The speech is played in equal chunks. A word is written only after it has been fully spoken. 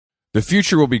The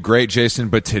future will be great, Jason,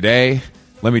 but today,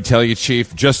 let me tell you,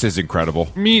 Chief, just as incredible.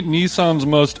 Meet Nissan's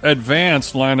most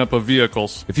advanced lineup of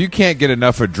vehicles. If you can't get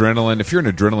enough adrenaline, if you're an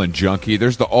adrenaline junkie,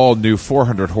 there's the all-new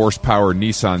 400 horsepower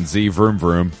Nissan Z Vroom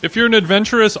Vroom. If you're an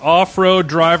adventurous off-road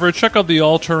driver, check out the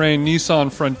all-terrain Nissan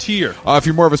Frontier. If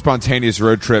you're more of a spontaneous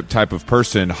road trip type of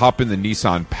person, hop in the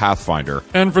Nissan Pathfinder.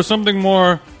 And for something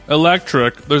more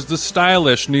electric, there's the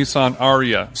stylish Nissan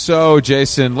Ariya. So,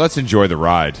 Jason, let's enjoy the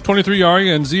ride. 23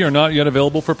 Ariya and Z are not yet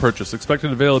available for purchase.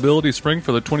 Expected availability spring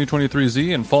for the 2023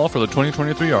 Z and fall for the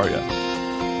 2023 Ariya.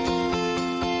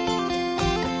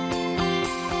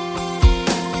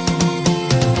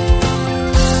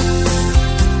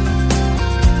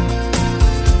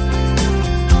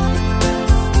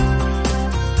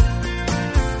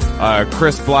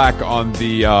 Chris Black on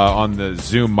the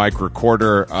Zoom mic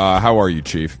recorder. How are you,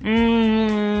 Chief? How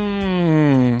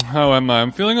am I?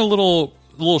 I'm feeling a little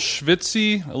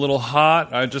schwitzy, a little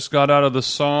hot. I just got out of the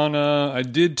sauna. I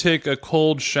did take a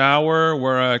cold shower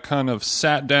where I kind of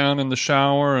sat down in the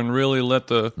shower and really let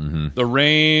the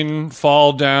rain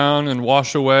fall down and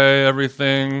wash away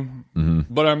everything.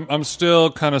 But I'm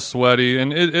still kind of sweaty,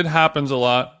 and it happens a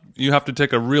lot. You have to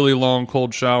take a really long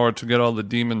cold shower to get all the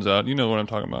demons out. You know what I'm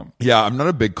talking about. Yeah, I'm not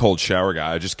a big cold shower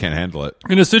guy. I just can't handle it.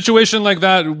 In a situation like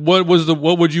that, what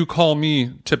would you call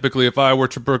me typically if I were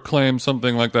to proclaim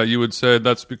something like that? You would say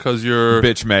that's because you're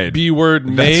bitch made. B-word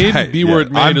made. Right.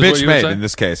 B-word made. I'm is bitch what you made would say? in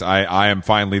this case. I am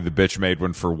finally the bitch made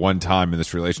one for one time in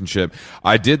this relationship.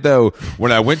 I did though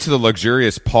when I went to the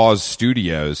luxurious Pause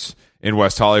Studios in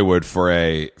West Hollywood for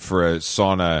a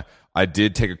sauna. I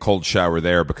did take a cold shower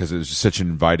there because it was just such an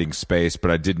inviting space, but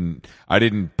I didn't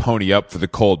pony up for the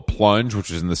cold plunge,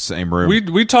 which was in the same room.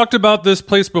 We talked about this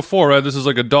place before, right? This is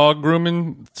like a dog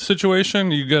grooming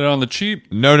situation. You get it on the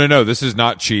cheap. No. This is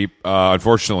not cheap.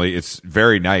 Unfortunately, it's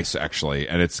very nice actually,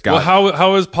 and it's got. Well,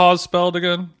 how is pause spelled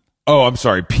again? Oh, I'm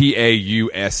sorry.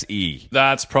 P-A-U-S-E.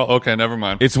 That's okay. Never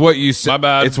mind. It's what you say. My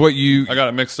bad. It's what you. I got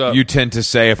it mixed up. You tend to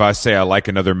say if I say I like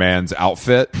another man's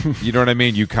outfit. You know what I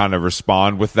mean? You kind of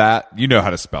respond with that. You know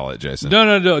how to spell it, Jason.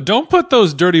 No. Don't put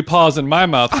those dirty paws in my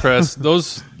mouth, Chris.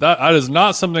 That is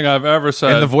not something I've ever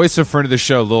said. And the voice of friend of the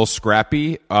show, Lil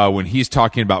Scrappy, when he's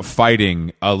talking about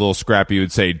fighting, Lil Scrappy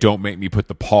would say, "Don't make me put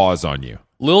the paws on you."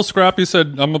 Lil Scrappy said,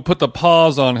 "I'm gonna put the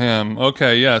paws on him."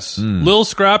 Okay, yes. Lil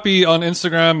Scrappy on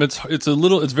Instagram.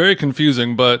 It's very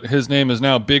confusing, but his name is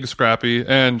now Big Scrappy.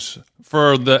 And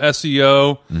for the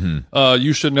SEO,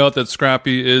 you should note that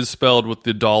Scrappy is spelled with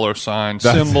the $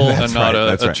 symbol and not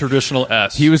a traditional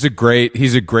S. He's a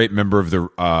great member of the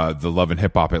Love and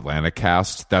Hip Hop Atlanta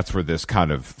cast. That's where this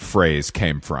kind of phrase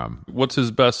came from. What's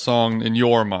his best song in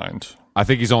your mind? I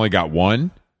think he's only got one.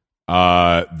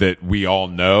 That we all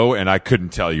know, and I couldn't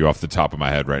tell you off the top of my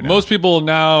head right now. Most people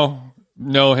now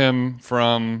know him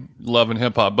from Love and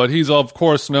Hip Hop, but he's of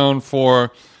course known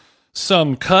for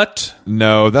Some Cut.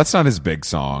 No, that's not his big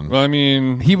song. I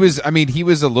mean, he was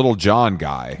a Little John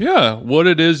guy. Yeah, What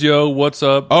It Is, Yo, What's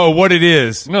Up? Oh, What It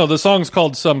Is. No, the song's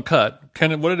called Some Cut.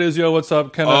 What It Is, Yo, What's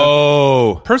Up? Can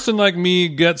a person like me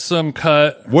get some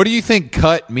cut? What do you think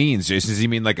cut means, Jason? Does he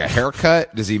mean like a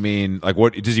haircut? Does he mean like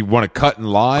what? Does he want to cut in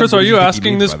line? Chris, are you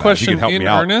asking this question in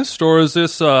earnest, or is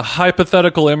this a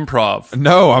hypothetical improv?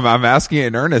 No, I'm asking it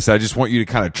in earnest. I just want you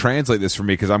to kind of translate this for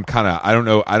me because I don't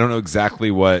know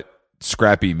exactly what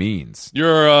Scrappy means.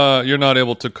 You're not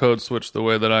able to code switch the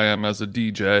way that I am as a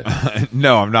DJ.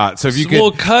 No, I'm not. So if you could,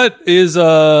 well, cut is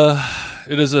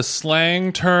it is a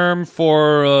slang term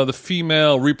for the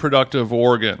female reproductive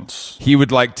organs. He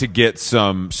would like to get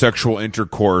some sexual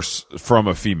intercourse from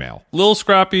a female. Lil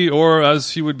Scrappy, or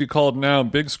as he would be called now,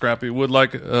 Big Scrappy, would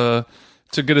like to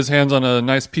get his hands on a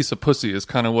nice piece of pussy is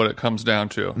kind of what it comes down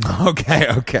to.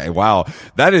 Okay. Wow.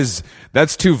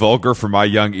 That's too vulgar for my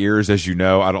young ears, as you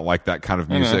know. I don't like that kind of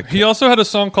music. He also had a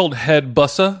song called Head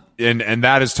Bussa. And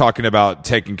that is talking about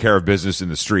taking care of business in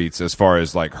the streets as far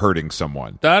as like hurting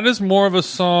someone. That is more of a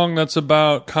song that's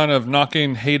about kind of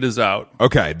knocking haters out.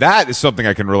 Okay, that is something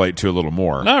I can relate to a little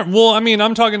more.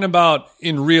 I'm talking about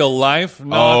in real life,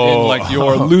 not in like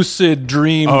your lucid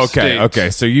dream state. Okay.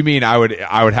 So you mean I would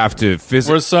have to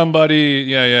physically... Where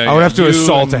somebody, I would have to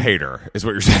assault a hater, is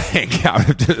what you're saying. I would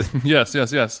have to...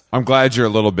 Yes. I'm glad you're a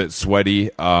little bit sweaty,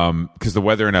 because the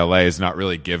weather in LA is not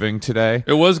really giving today.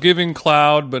 It was giving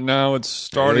cloud, but now it's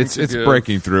starting it's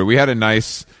breaking through. We had a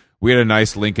nice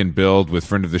Lincoln build with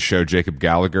friend of the show Jacob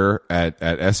Gallagher at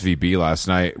SVB last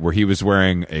night, where he was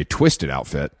wearing a twisted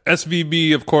outfit.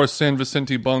 SVB, of course, San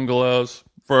Vicente Bungalows.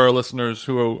 For our listeners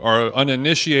who are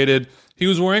uninitiated, he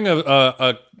was wearing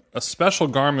a special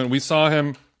garment. We saw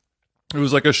him. It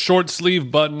was like a short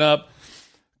sleeve button up,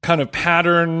 kind of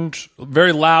patterned,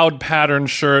 very loud patterned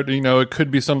shirt. You know, it could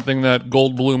be something that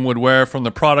Goldblum would wear from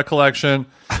the Prada collection.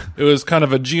 It was kind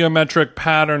of a geometric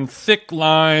pattern, thick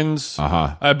lines.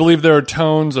 I believe there are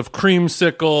tones of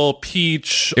creamsicle,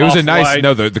 peach. It was a nice.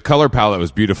 No, the color palette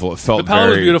was beautiful. It felt The palette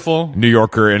was very beautiful. New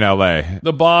Yorker in L.A.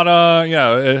 The Bada,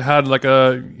 yeah, it had like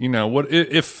a, you know, what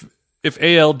if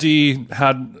ALD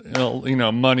had, you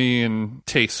know, money and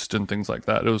taste and things like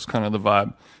that. It was kind of the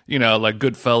vibe. You know, like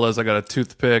Goodfellas, I got a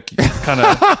toothpick, kind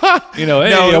of, you know, hey,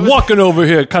 No, I'm walking over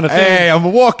here kind of thing. Hey,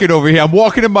 I'm walking over here. I'm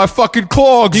walking in my fucking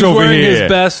clogs He's over wearing here. his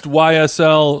best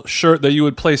YSL shirt that you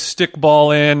would play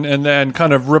stickball in and then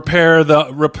kind of repair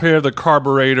the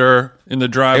carburetor in the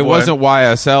driveway. It wasn't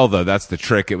YSL though. That's the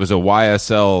trick. It was a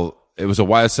YSL. It was a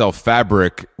YSL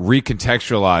fabric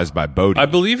recontextualized by Bodie. I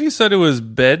believe he said it was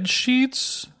bed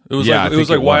sheets. It was Yeah, like I it was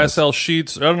think like it was. YSL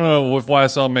sheets. I don't know if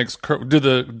YSL makes do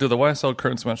the YSL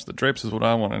curtains match the drapes is what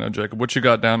I want to know, Jacob. What you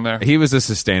got down there? He was a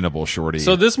sustainable shorty.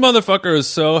 So this motherfucker is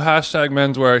so hashtag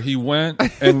menswear. He went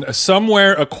and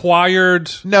somewhere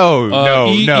acquired no,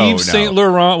 Yves Saint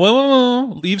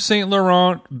Laurent. Yves Saint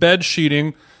Laurent bed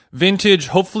sheeting, vintage,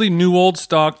 hopefully new old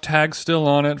stock, tag still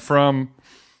on it from,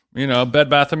 you know, Bed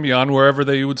Bath and Beyond, wherever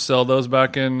they would sell those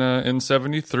back in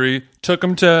 '73. Took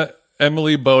them to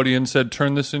Emily Bodie and said,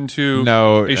 "Turn this into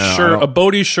a shirt, a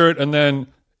Bodie shirt, and then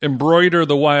embroider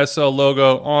the YSL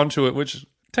logo onto it," which is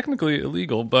technically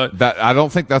illegal, but that I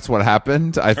don't think that's what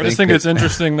happened. I just think it's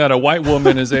interesting that a white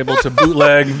woman is able to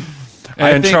bootleg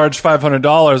and charge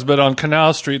 $500, but on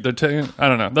Canal Street they're taking. I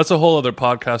don't know. That's a whole other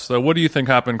podcast, though. What do you think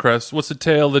happened, Chris? What's the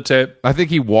tale of the tape? I think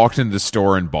he walked into the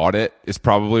store and bought it. Is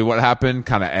probably what happened,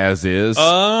 kind of as is.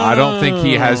 I don't think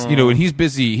he has. You know, and he's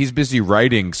busy. He's busy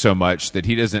writing so much that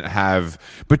he doesn't have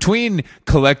between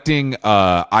collecting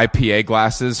IPA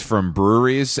glasses from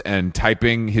breweries and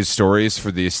typing his stories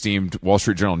for the esteemed Wall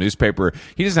Street Journal newspaper.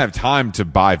 He doesn't have time to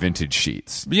buy vintage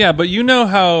sheets. Yeah, but you know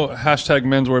how hashtag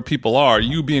menswear people are.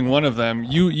 You being one of them.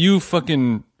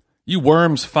 You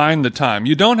worms find the time.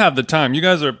 You don't have the time. You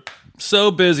guys are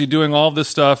so busy doing all this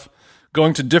stuff,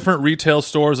 going to different retail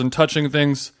stores and touching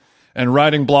things and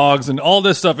writing blogs and all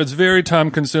this stuff. It's very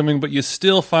time consuming, but you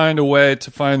still find a way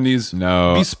to find these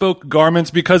bespoke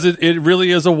garments because it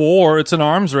really is a war. It's an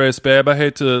arms race, babe. I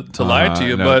hate to lie to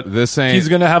you, but he's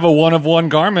going to have a one of one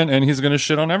garment and he's going to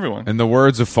shit on everyone. In the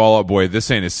words of Fall Out Boy, this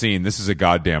ain't a scene. This is a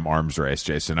goddamn arms race,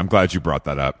 Jason. I'm glad you brought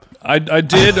that up. I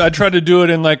did. I tried to do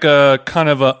it in like a kind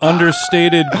of a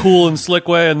understated, cool and slick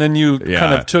way, and then you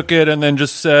kind of took it and then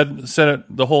just said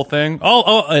it the whole thing.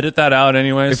 I'll edit that out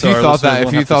anyway. If you thought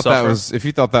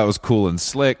that was cool and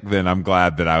slick, then I'm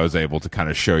glad that I was able to kind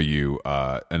of show you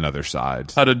another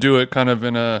side. How to do it, kind of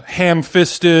in a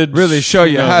ham-fisted, really show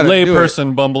you how to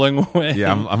layperson bumbling way.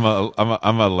 Yeah, I'm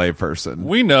a layperson.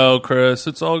 We know, Chris.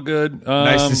 It's all good.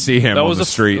 Nice to see him on the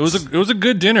streets. It was a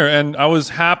good dinner, and I was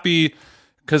happy.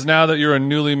 Because now that you're a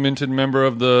newly minted member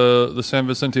of the San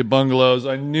Vicente Bungalows,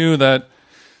 I knew that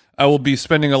I will be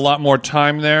spending a lot more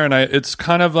time there. And it's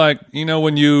kind of like, you know,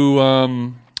 when you,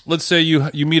 let's say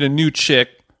you meet a new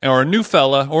chick or a new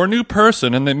fella or a new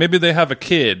person, and maybe they have a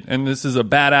kid, and this is a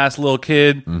badass little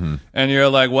kid, and you're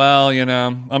like, well, you know,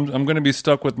 I'm going to be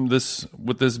stuck with this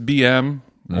BM.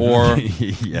 Or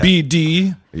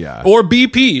BD, or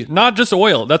BP, not just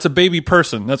oil. That's a baby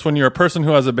person. That's when you're a person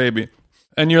who has a baby.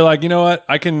 And you're like, you know what?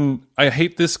 I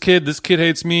hate this kid. This kid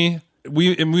hates me.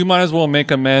 We might as well make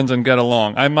amends and get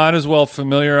along. I might as well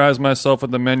familiarize myself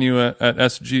with the menu at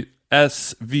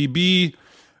SVB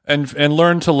and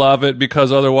learn to love it,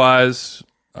 because otherwise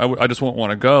I just won't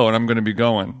want to go, and I'm going to be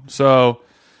going. So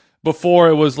before,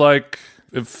 it was like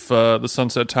if the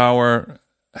Sunset Tower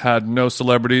had no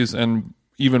celebrities and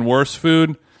even worse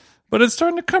food. But it's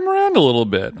starting to come around a little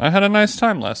bit. I had a nice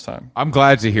time last time. I'm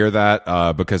glad to hear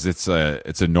that because it's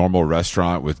a normal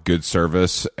restaurant with good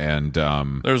service, and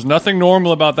there's nothing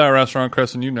normal about that restaurant,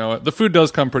 Chris, and you know it. The food does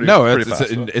come pretty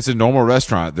fast. It's a normal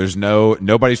restaurant. There's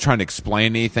nobody's trying to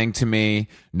explain anything to me.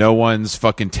 No one's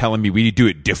fucking telling me we do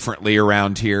it differently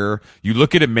around here. You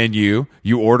look at a menu,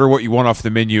 you order what you want off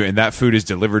the menu, and that food is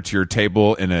delivered to your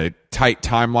table in a tight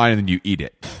timeline, and then you eat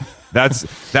it. That's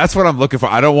what I'm looking for.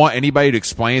 I don't want anybody to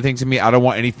explain anything to me. I don't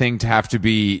want anything to have to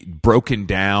be broken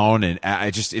down, and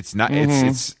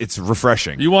it's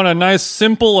refreshing. You want a nice,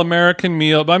 simple American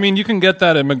meal. I mean, you can get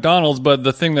that at McDonald's, but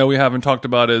the thing that we haven't talked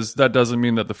about is that doesn't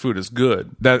mean that the food is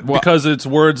good. Because it's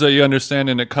words that you understand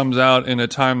and it comes out in a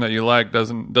time that you like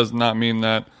does not mean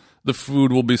that the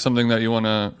food will be something that you want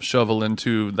to shovel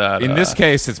into that. In this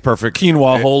case, it's perfect.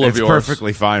 Quinoa hole of yours. It's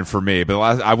perfectly fine for me. But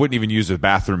I wouldn't even use a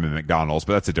bathroom in McDonald's.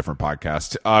 But that's a different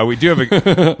podcast. We do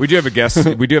have a guest.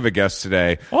 We do have a guest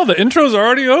today. Oh, the intro's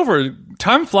already over.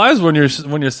 Time flies when you're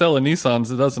selling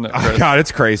Nissans, doesn't it, Chris? Oh, God,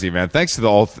 it's crazy, man. Thanks to the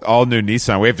all new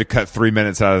Nissan, we have to cut 3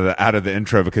 minutes out of the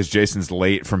intro because Jason's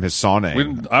late from his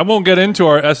sauna. I won't get into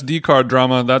our SD card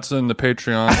drama. That's in the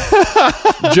Patreon.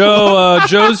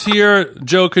 Joe's here.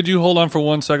 Joe, could you hold on for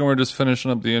 1 second? We're just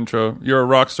finishing up the intro. You're a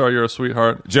rock star. You're a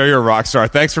sweetheart. Joe, you're a rock star.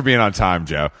 Thanks for being on time,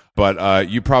 Joe. But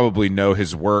you probably know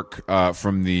his work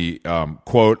from the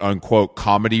quote unquote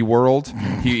comedy world.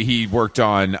 He worked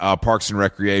on Parks and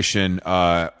Recreation,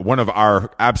 one of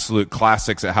our absolute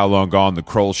classics at How Long Gone, The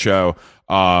Kroll Show,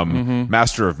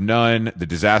 Master of None, The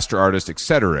Disaster Artist,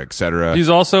 etc., etc. He's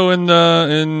also in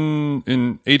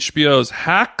HBO's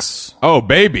Hacks. Oh,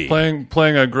 baby,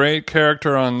 playing a great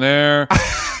character on there.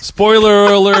 Spoiler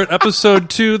alert, episode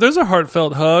 2. There's a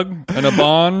heartfelt hug and a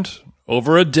bond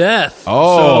over a death.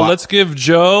 Oh, so let's give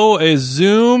Joe a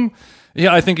Zoom.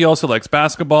 Yeah, I think he also likes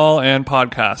basketball and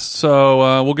podcasts.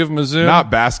 So we'll give him a Zoom. Not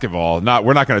basketball.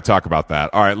 We're not going to talk about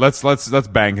that. All right, let's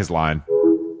bang his line.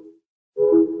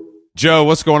 Joe,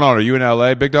 what's going on? Are you in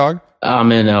LA, big dog?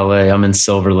 I'm in LA. I'm in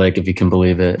Silver Lake, if you can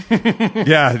believe it.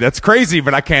 Yeah, that's crazy,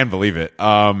 but I can believe it.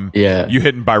 Yeah. You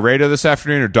hitting Byredo this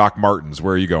afternoon or Doc Martens?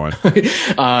 Where are you going?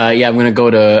 Yeah, I'm going to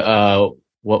go to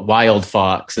Wild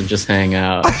Fox and just hang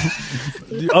out.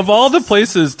 Of all the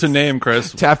places to name,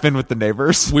 Chris, Tap in with the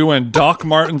neighbors. we went Doc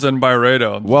Martens and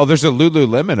Byredo. Well, there's a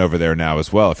Lululemon over there now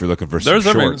as well. If you're looking for some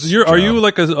shorts. Are you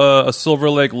like a Silver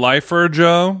Lake lifer,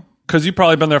 Joe? Because you've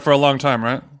probably been there for a long time,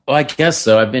 right? Well, I guess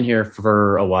so. I've been here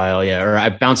for a while, yeah. Or I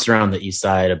bounced around the east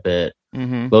side a bit.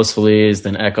 Los Feliz,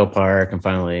 then Echo Park, and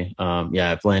finally,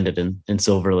 I've landed in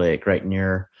Silver Lake, right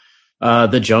near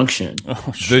the Junction.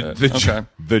 Oh, shit. The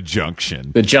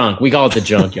Junction. The junk. We call it the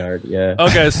junkyard, yeah.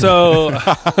 Okay, so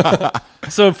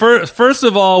first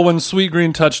of all, when Sweet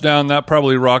Green touched down, that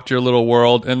probably rocked your little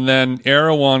world. And then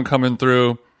Erewhon coming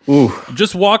through. Ooh.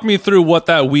 Just walk me through what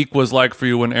that week was like for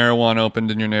you when Erewhon opened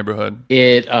in your neighborhood.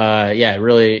 It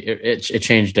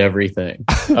changed everything.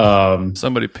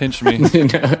 Somebody pinched me.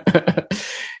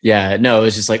 Yeah, no, it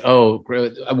was just like,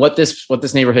 what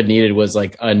this neighborhood needed was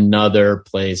like another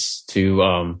place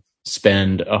to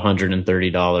spend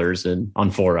 $130 on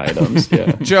 4 items.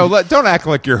 Yeah. Joe, don't act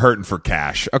like you're hurting for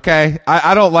cash, okay?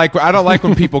 I don't like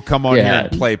when people come on here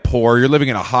and play poor. You're living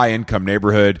in a high income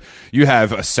neighborhood. You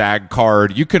have a SAG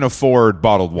card. You can afford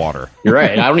bottled water. You're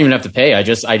right. I don't even have to pay. I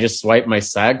just swipe my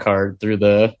SAG card through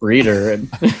the reader, and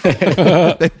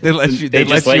they let you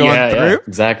on through. Yeah,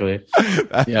 exactly.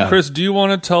 Yeah. Chris, do you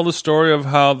want to tell the story of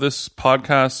how this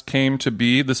podcast came to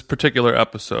be? This particular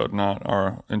episode, not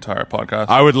our entire podcast.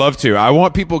 I would love to. I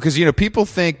want people, because people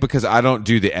think because I don't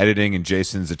do the editing and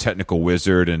Jason's a technical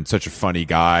wizard and such a funny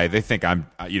guy, they think I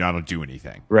don't do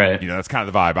anything. Right. That's kind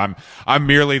of the vibe. I'm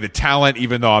merely the talent,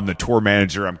 even though I'm the tour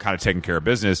manager. I'm kind of taking care of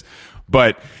business.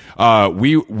 But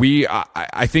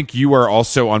I think you are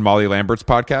also on Molly Lambert's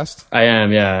podcast. I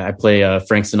am, yeah. I play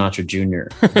Frank Sinatra Jr.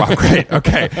 Wow, great.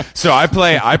 Okay, so I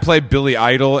play Billy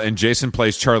Idol, and Jason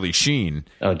plays Charlie Sheen.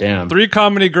 Oh, damn! 3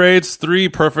 comedy grades, 3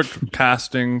 perfect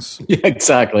castings. Yeah,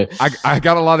 exactly. I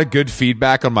got a lot of good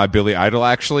feedback on my Billy Idol,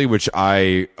 actually, which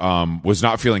I was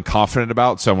not feeling confident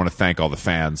about. So I want to thank all the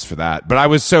fans for that. But I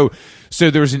was so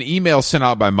there was an email sent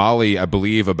out by Molly, I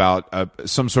believe, about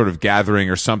some sort of gathering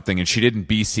or something, and she didn't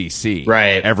BCC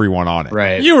everyone on it.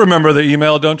 Right. You remember the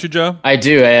email, don't you, Joe? I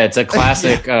do. Yeah, it's a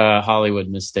classic Hollywood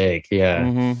mistake.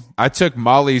 Yeah. I took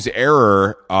Molly's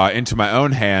error into my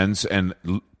own hands and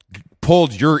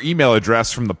pulled your email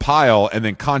address from the pile and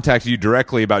then contacted you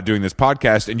directly about doing this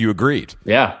podcast, and you agreed.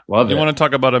 Yeah, love it. You want to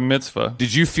talk about a mitzvah?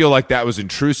 Did you feel like that was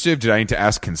intrusive? Did I need to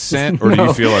ask consent, or do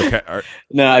you feel okay?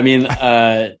 No, I mean,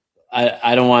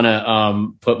 I don't want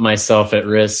to put myself at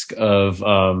risk of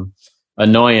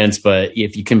annoyance, but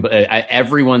if you can,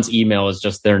 everyone's email is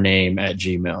just their name at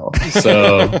Gmail.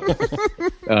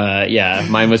 So, yeah,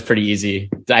 mine was pretty easy.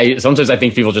 Sometimes I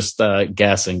think people just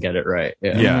guess and get it right.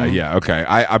 Yeah. Okay.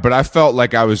 But I felt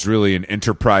like I was really an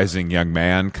enterprising young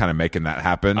man, kind of making that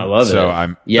happen. I love it. So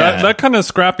that kind of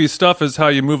scrappy stuff is how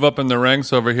you move up in the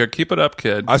ranks over here. Keep it up,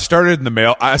 kid. I started in the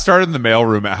mail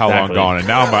room at How Long Gone, and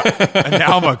now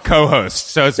I'm a co-host.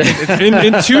 So it's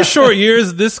in 2 short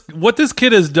years, what this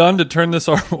kid has done to turn this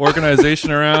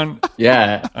organization around.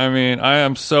 Yeah. I mean, I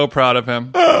am so proud of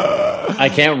him. I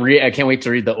can't wait to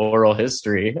read the oral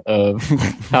history of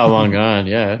How Long Gone.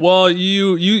 Yeah. Well,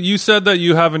 you said that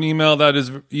you have an email that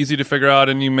is easy to figure out,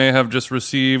 and you may have just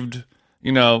received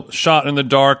shot in the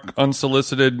dark,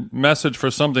 unsolicited message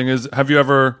for something. Have you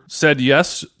ever said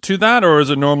yes to that, or is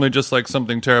it normally just like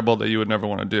something terrible that you would never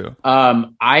want to do?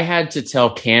 I had to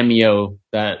tell Cameo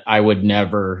that I would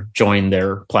never join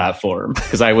their platform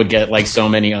because I would get like so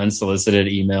many unsolicited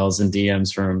emails and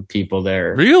DMs from people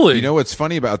there. Really? You know what's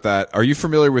funny about that? Are you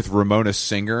familiar with Ramona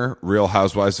Singer, Real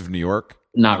Housewives of New York?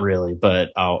 Not really,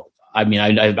 but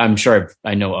I'm sure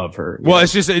I know of her. Well,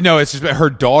 it's just her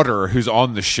daughter who's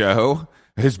on the show,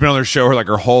 who's been on their show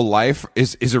her whole life,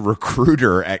 is a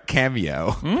recruiter at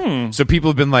Cameo. So people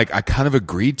have been like, I kind of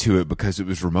agreed to it because it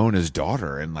was Ramona's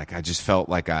daughter, and like I just felt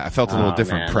like I felt a little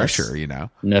different pressure,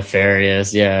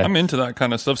 Nefarious, yeah. I'm into that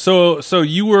kind of stuff. So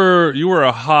you were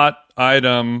a hot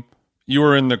item. You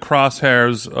were in the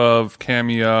crosshairs of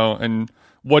Cameo, and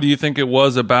what do you think it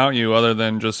was about you other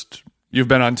than just you've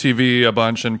been on TV a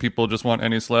bunch and people just want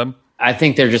any celeb? I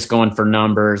think they're just going for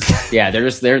numbers. Yeah,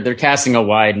 they're casting a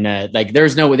wide net. Like they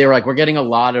were like, we're getting a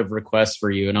lot of requests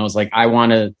for you, and I was like, I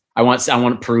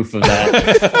want proof of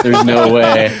that. There's no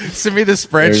way. Send me the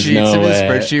spreadsheet. Send me the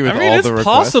spreadsheet with all the requests. It's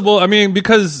possible. I mean,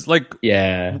 because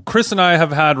yeah, Chris and I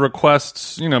have had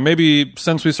requests. Maybe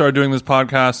since we started doing this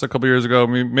podcast a couple years ago,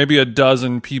 maybe a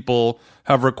dozen people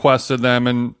have requested them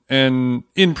and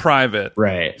in private.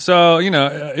 Right. So,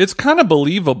 it's kind of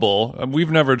believable. We've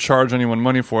never charged anyone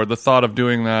money for it. The thought of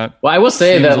doing that. Well, I will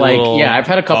say that I've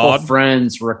had a couple of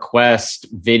friends request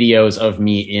videos of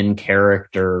me in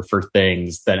character for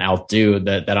things that I'll do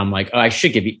that I'm like, oh, I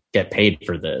should get paid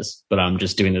for this, but I'm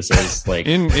just doing this as like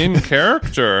in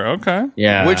character. Okay.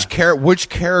 Yeah. Which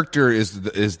character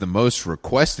is the most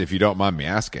requested, if you don't mind me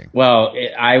asking? Well,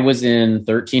 I was in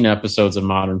 13 episodes of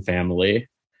Modern Family.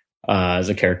 As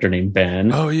a character named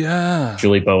Ben. Oh yeah,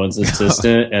 Julie Bowen's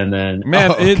assistant, and then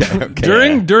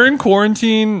during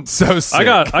quarantine, so sick.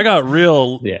 I got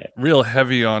real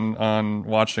heavy on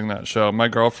watching that show. My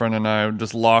girlfriend and I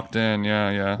just locked in.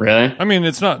 Yeah. Really? I mean,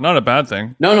 it's not a bad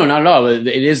thing. No, not at all. It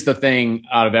is the thing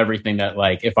out of everything that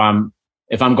like if I'm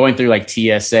going through like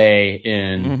TSA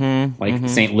in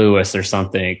St. Louis or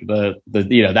something,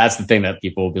 the that's the thing that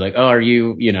people will be like, oh, are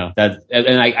you that?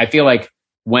 And I feel like,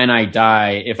 when I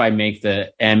die, if I make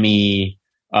the Emmy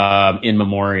in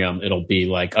memoriam, it'll be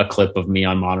like a clip of me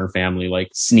on Modern Family, like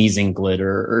sneezing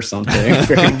glitter or something.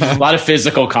 A lot of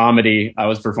physical comedy I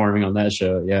was performing on that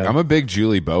show. Yeah, I'm a big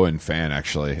Julie Bowen fan.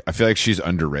 Actually, I feel like she's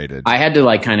underrated. I had to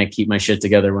like kind of keep my shit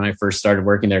together when I first started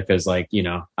working there because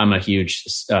I'm a huge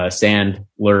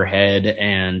Sandler head,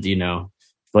 and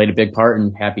played a big part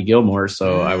in Happy Gilmore,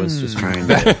 so I was just trying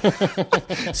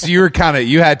to. So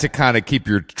you had to keep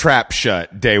your trap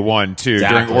shut day one too.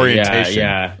 Exactly, during orientation.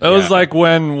 Yeah. That was like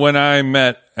when I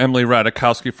met Emily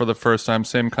Ratajkowski for the first time.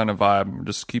 Same kind of vibe.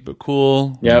 Just keep it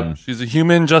cool. Yep. She's a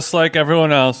human just like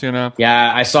everyone else,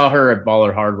 Yeah, I saw her at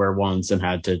Baller Hardware once and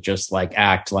had to just like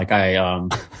act like I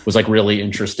was like really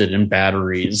interested in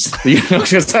batteries.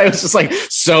 Because I was just like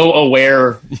so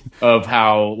aware of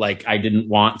how like I didn't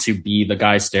want to be the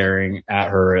guy staring at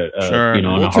her at in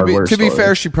a hardware to be store.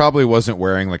 fair, she probably wasn't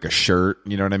wearing like a shirt,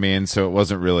 you know what I mean? So it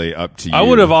wasn't really up to you. I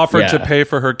would have offered to pay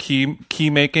for her key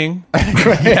making.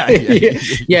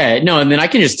 Yeah, no, and then I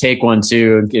can just take one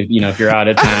too. If you're out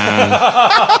of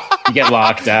town, you get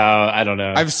locked out. I don't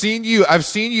know. I've seen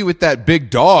you with that big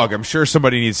dog. I'm sure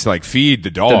somebody needs to like feed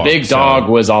the dog. The big dog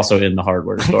was also in the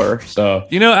hardware store. So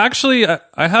actually,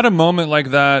 I had a moment like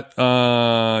that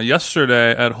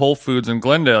yesterday at Whole Foods in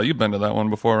Glendale. You've been to that one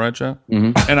before, right, Joe?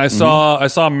 Mm-hmm. And I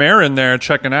saw Marin there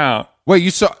checking out. Wait,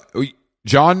 you saw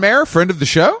John Mayer, friend of the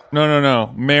show?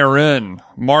 No. Marin.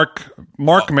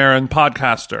 Mark Marin,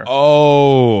 podcaster.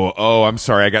 Oh, I'm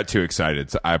sorry. I got too excited.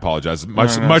 So I apologize.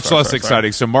 Much less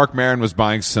exciting. So Mark Marin was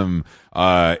buying some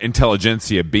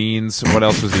intelligentsia beans. What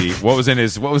else was he? What was in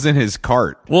his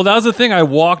cart? Well, that was the thing. I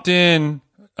walked in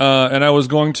and I was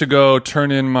going to go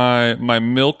turn in my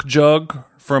milk jug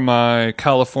for my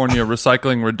California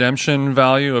recycling redemption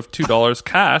value of $2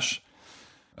 cash.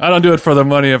 I don't do it for the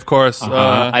money, of course.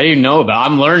 I didn't know about.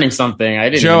 I'm learning something. I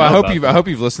didn't. Joe, I hope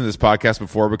you've listened to this podcast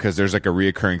before because there's like a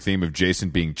reoccurring theme of Jason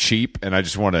being cheap, and I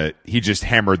just want to. He just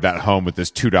hammered that home with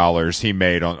this $2 he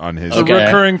made on his. A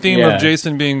recurring theme of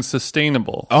Jason being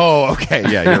sustainable. Oh,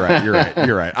 okay, yeah,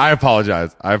 you're right. I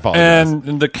apologize.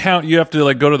 And the count, you have to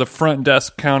like go to the front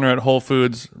desk counter at Whole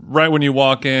Foods right when you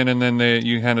walk in, and then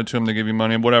you hand it to him, they give you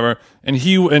money and whatever.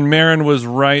 And Marin was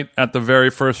right at the very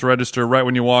first register, right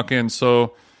when you walk in,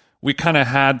 so. We kind of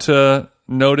had to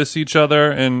notice each other,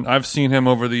 and I've seen him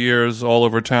over the years all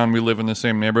over town. We live in the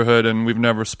same neighborhood, and we've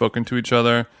never spoken to each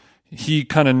other. He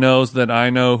kind of knows that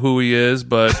I know who he is,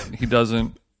 but he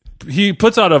doesn't. He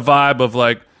puts out a vibe of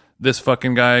like this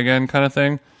fucking guy again kind of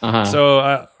thing.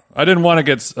 So I didn't want to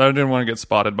get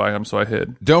spotted by him, so I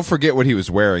hid. Don't forget what he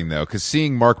was wearing though, because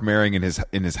seeing Mark Maring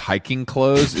in his hiking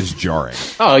clothes is jarring.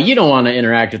 Oh, you don't want to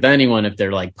interact with anyone if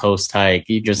they're like post hike.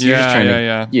 You're just trying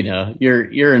to, you know,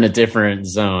 you're in a different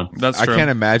zone. That's true. I can't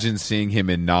imagine seeing him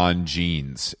in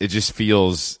non-jeans. It just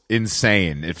feels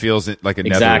insane. It feels like a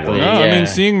Exactly. No, netherworld. I mean,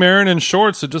 seeing Marin in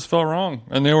shorts, it just felt wrong,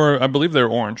 and I believe they were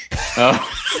orange.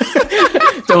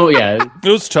 Don't, yeah. It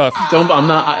was tough. I'm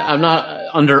not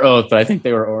under oath, but I think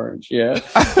they were orange. Yeah.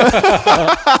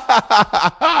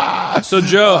 So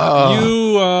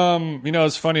Joe, you know,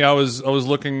 it's funny. I was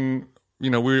looking. You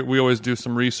know, we always do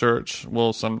some research.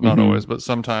 Well, not always, but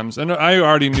sometimes. And I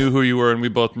already knew who you were, and we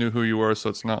both knew who you were. So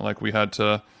it's not like we had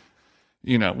to.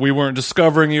 You know, we weren't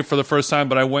discovering you for the first time.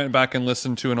 But I went back and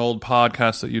listened to an old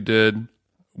podcast that you did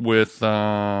with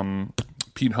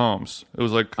Pete Holmes. It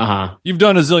was like you've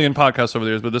done a zillion podcasts over the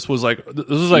years, but this was like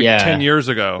 10 years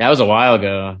ago. That was a while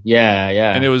ago.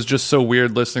 Yeah. And it was just so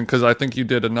weird listening because I think you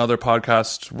did another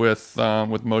podcast with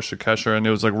Moshe Kesher, and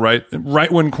it was like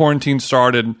right when quarantine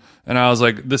started, and I was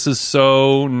like, this is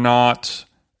so not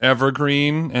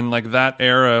evergreen, and like that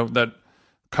era that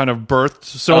kind of birthed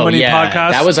so many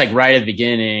podcasts. That was like right at the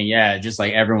beginning. Yeah, just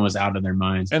like everyone was out of their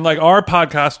minds. And like our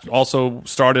podcast also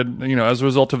started, you know, as a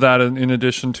result of that, in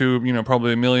addition to, you know,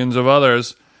 probably millions of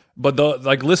others. But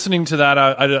like listening to that,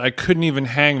 I couldn't even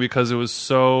hang because it was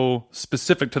so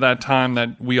specific to that time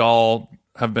that we all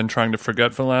have been trying to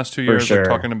forget for the last 2 years. For sure. Like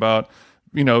talking about,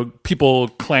 you know, people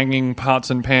clanging pots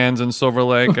and pans in Silver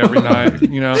Lake every night,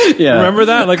 you know. Yeah. Remember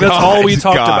that? Like that's all we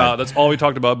talked God. about. That's all we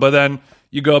talked about. But then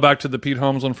you go back to the Pete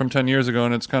Holmes one from 10 years ago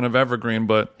and it's kind of evergreen.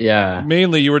 But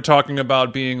mainly you were talking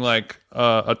about being like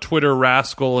a Twitter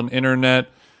rascal, an internet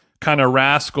kind of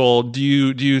rascal. Do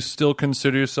you still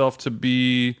consider yourself to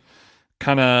be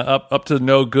kind of up to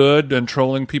no good and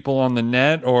trolling people on the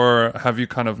net, or have you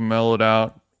kind of mellowed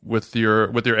out with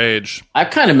your age?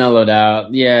 I've kind of mellowed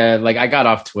out. Yeah, like I got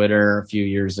off Twitter a few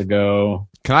years ago.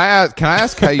 Can I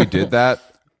ask how you did that?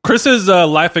 Chris's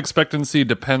life expectancy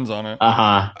depends on it.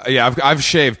 Yeah, I've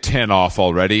shaved 10 off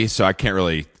already, so I can't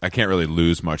really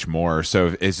lose much more.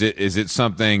 So is it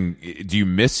something? Do you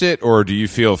miss it or do you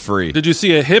feel free? Did you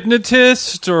see a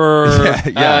hypnotist or?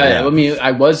 Yeah. I mean,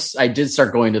 I did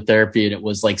start going to therapy, and it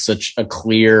was like such a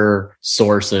clear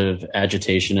source of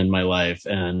agitation in my life,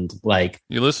 and like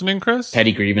you listening, Chris?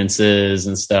 Petty grievances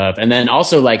and stuff, and then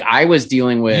also like I was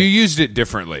dealing with. You used it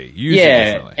differently.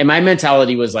 And my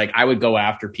mentality was like I would go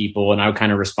after people, and I would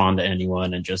kind of respond to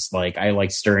anyone, and just like I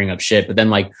like stirring up shit. But then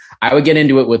like I would get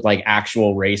into it with like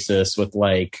actual racists, with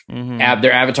like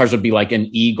their avatars would be like an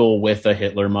eagle with a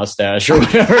Hitler mustache or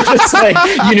whatever. Just like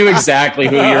you knew exactly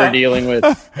who you were dealing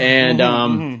with.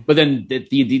 And but then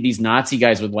these Nazi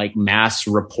guys would like mass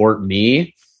report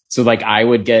me, so like I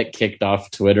would get kicked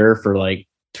off Twitter for like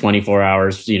 24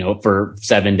 hours, you know, for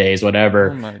 7 days,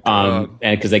 whatever. Oh my God.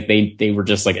 And because like they were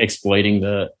just like exploiting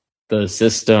the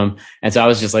system, and so I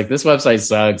was just like, this website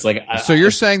sucks. Like, so you're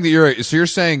saying I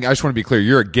just want to be clear,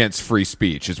 you're against free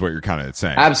speech, is what you're kind of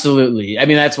saying. Absolutely. I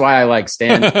mean, that's why I like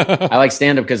stand up,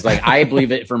 because like I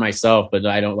believe it for myself, but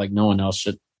I don't like no one else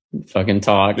should fucking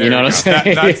talk. You know what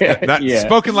I'm saying? That's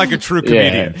spoken like a true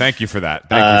comedian. Thank you for that.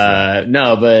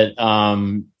 No, but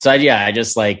so I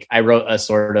just like I wrote a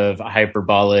sort of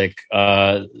hyperbolic,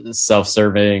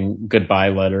 self-serving goodbye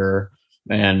letter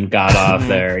and got off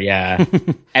there. Yeah.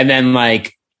 And then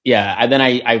like, and then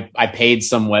I paid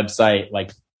some website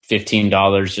like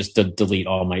 $15 just to delete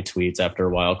all my tweets after a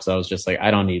while, because I was just like, I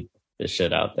don't need this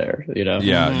shit out there, you know?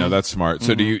 Yeah, no, that's smart.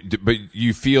 So but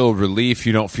you feel relief,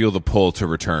 you don't feel the pull to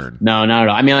return? No, not at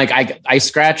all. I mean, like I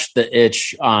scratched the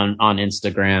itch on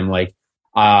Instagram. Like,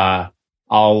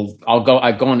 I'll go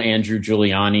on Andrew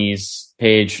Giuliani's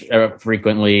page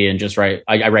frequently and just write.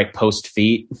 I write post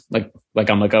feet, like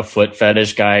I'm like a foot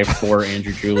fetish guy for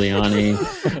Andrew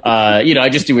Giuliani. You know, I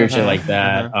just do weird shit like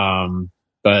that.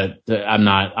 But I'm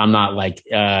not like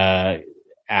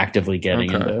actively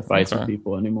getting into fights with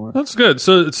people anymore. That's good.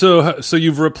 So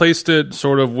you've replaced it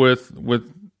sort of with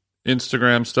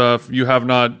Instagram stuff. You have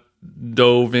not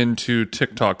dove into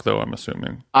TikTok though, I'm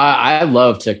assuming. I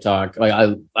love TikTok. Like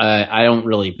I don't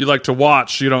really. You like to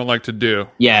watch, you don't like to do.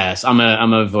 Yes, I'm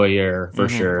a voyeur for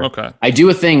sure. Okay. I do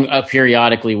a thing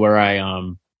periodically where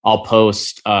I'll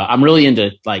post. I'm really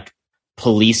into like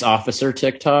police officer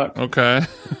TikTok. Okay.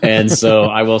 And so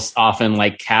I will often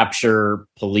like capture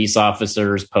police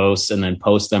officers' posts and then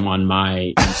post them on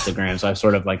my Instagram. So I have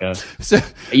sort of like I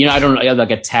have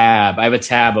like a tab. I have a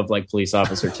tab of like police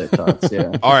officer TikToks.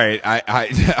 Yeah. All right.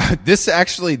 This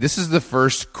is the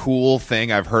first cool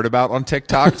thing I've heard about on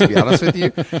TikTok, to be honest with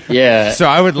you. Yeah. So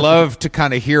I would love to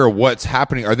kind of hear what's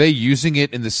happening. Are they using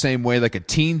it in the same way like a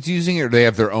teen's using it, or do they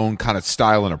have their own kind of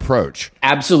style and approach?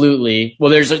 Absolutely.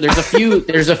 Well, there's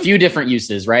a few different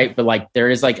uses, right? But like there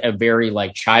is like a very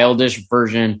like childish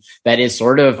version that is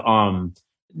sort of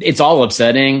it's all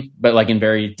upsetting, but like in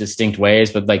very distinct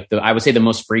ways. But like I would say the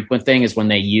most frequent thing is when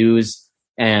they use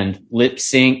and lip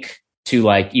sync to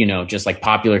like, just like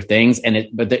popular things.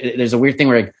 But there's a weird thing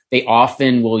where like, they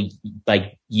often will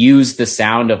like use the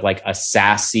sound of like a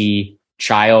sassy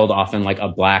child, often like a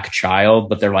black child,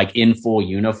 but they're like in full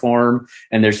uniform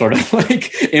and they're sort of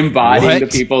like embodying the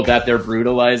people that they're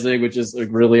brutalizing, which is like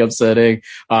really upsetting.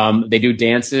 They do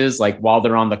dances like while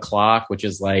they're on the clock, which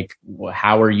is like,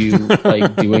 how are you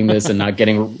like doing this and not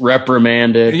getting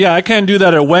reprimanded? Yeah, I can't do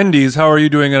that at Wendy's. How are you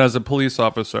doing it as a police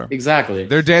officer? Exactly.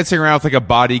 They're dancing around with like a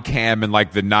body cam and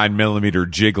like the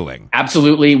 9mm jiggling.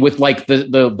 Absolutely, with like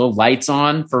the lights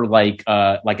on for like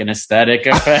an aesthetic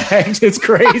effect. It's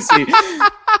crazy.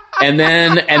 And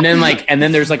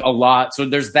then there's like a lot. So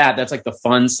there's that's like the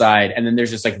fun side. And then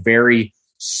there's just like very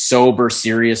sober,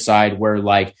 serious side where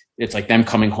like, it's like them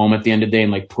coming home at the end of the day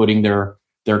and like putting their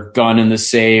gun in the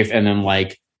safe and then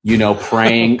like,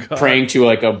 praying to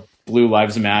like a Blue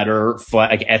Lives Matter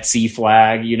like Etsy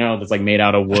flag, that's like made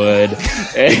out of wood,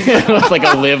 with like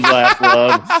a live, laugh,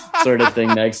 love sort of thing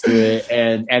next to it.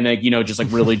 And like, just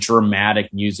like really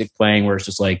dramatic music playing where it's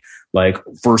just like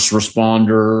first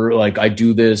responder, like I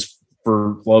do this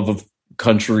for love of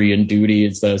country and duty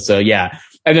and stuff. So yeah.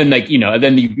 And then like, and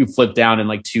then you flip down and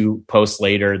like 2 posts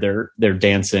later, they're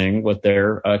dancing with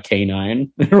their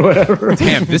canine or whatever.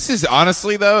 Damn, this is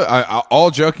honestly though, all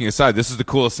joking aside, this is the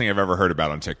coolest thing I've ever heard about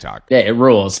on TikTok. Yeah, it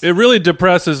rules. It really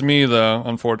depresses me though,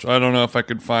 unfortunately. I don't know if I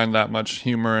could find that much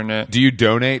humor in it. Do you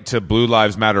donate to Blue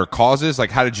Lives Matter causes? Like,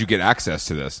 how did you get access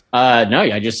to this? No,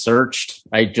 I just searched.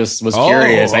 I just was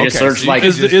curious. I just searched so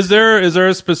is there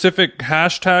a specific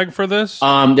hashtag for this?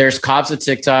 There's cops at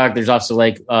TikTok. There's also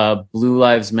like Blue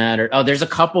Lives Matter. Oh, there's a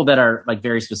couple that are like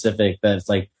very specific. That's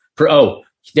like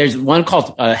there's one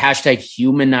called hashtag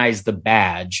humanize the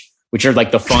badge, which are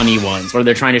like the funny ones where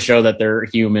they're trying to show that they're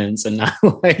humans and not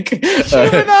like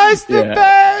humanize the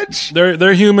badge.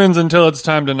 They're humans until it's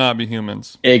time to not be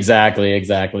humans. Exactly.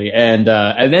 And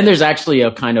then there's actually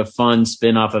a kind of fun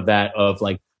spin-off of that of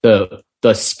like the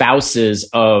spouses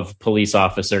of police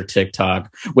officer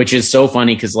TikTok, which is so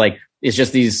funny because like it's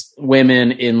just these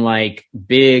women in like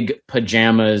big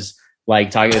pajamas,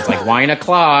 like talking. It's like wine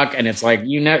o'clock, and it's like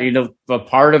a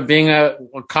part of being a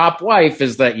cop wife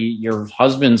is that your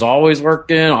husband's always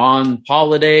working on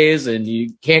holidays, and you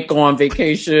can't go on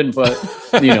vacation. But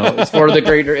it's for the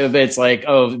greater. It's like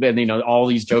all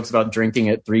these jokes about drinking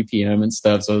at 3 p.m. and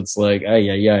stuff. So it's like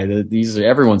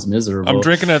everyone's miserable. I'm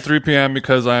drinking at 3 p.m.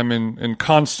 because I'm in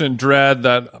constant dread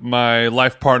that my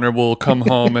life partner will come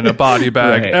home in a body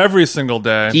bag every single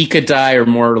day. He could die, or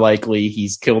more likely,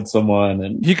 he's killed someone,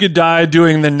 and he could die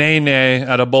doing the nay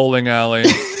at a bowling alley.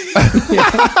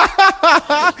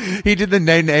 He did the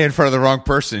nay in front of the wrong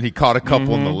person. He caught a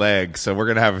couple in the leg, so we're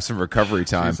gonna have some recovery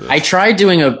time. I tried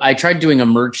doing a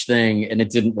merch thing and it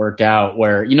didn't work out.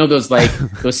 Where those like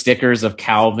those stickers of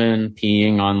Calvin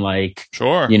peeing on like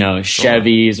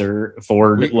Chevys or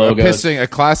Ford logos, a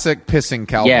classic pissing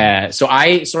Calvin. Yeah, so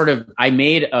I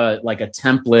made a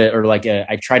template or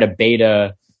I tried a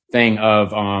beta thing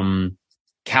of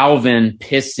Calvin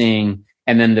pissing.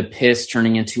 And then the piss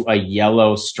turning into a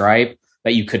yellow stripe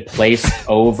that you could place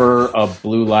over a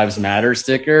Blue Lives Matter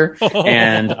sticker.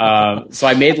 And so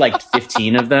I made like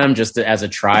 15 of them just as a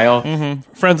trial.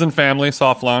 Mm-hmm. Friends and family,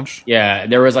 soft launch. Yeah,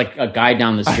 there was like a guy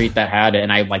down the street that had it,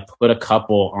 and I like put a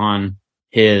couple on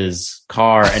his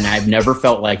car, and I've never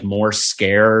felt like more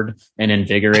scared and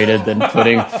invigorated than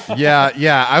putting.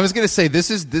 Yeah. I was gonna say this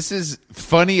is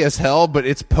funny as hell, but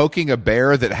it's poking a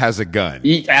bear that has a gun.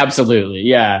 Absolutely,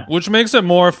 yeah. Which makes it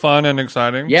more fun and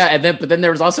exciting. Yeah, but then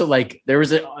there was also like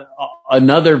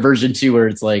another version too, where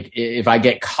it's like if I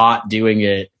get caught doing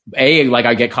it.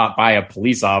 I get caught by a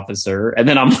police officer, and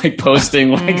then I'm like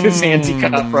posting like this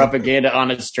anti-cop propaganda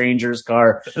on a stranger's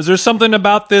car. Is there something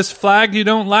about this flag you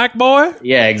don't like, boy?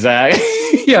 Yeah, exactly.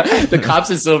 Yeah, the cops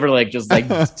in silver just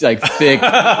thick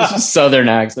Southern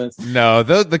accents. No,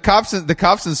 the cops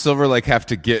in silver have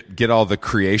to get all the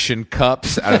creation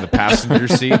cups out of the passenger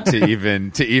seat to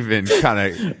even kind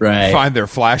of find their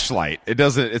flashlight.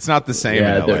 It's not the same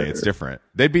in LA. It's different.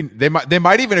 They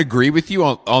might even agree with you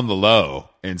on the low.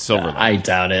 in Silver Lake. I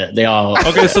doubt it. They all.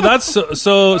 Okay, so that's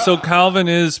so Calvin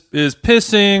is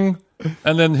pissing,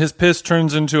 and then his piss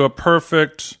turns into a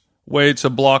perfect way to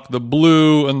block the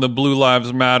blue and the Blue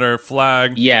Lives Matter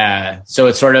flag. Yeah, so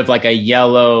it's sort of like a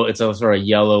yellow. It's a sort of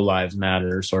yellow lives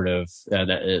matter sort of.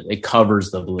 It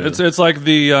covers the blue. It's like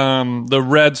the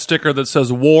red sticker that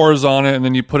says wars on it, and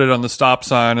then you put it on the stop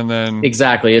sign, and then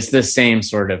exactly. It's the same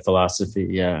sort of philosophy.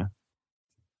 Yeah,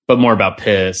 but more about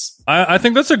piss. I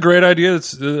think that's a great idea.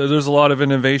 There's a lot of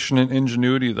innovation and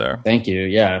ingenuity there. Thank you.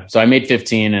 Yeah, so I made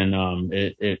 15, and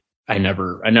I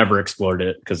never explored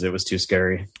it because it was too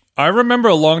scary. I remember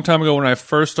a long time ago when I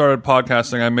first started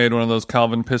podcasting, I made one of those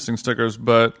Calvin pissing stickers,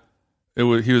 but he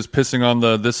was pissing on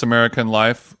the This American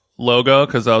Life logo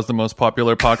because that was the most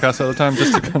popular podcast at the time,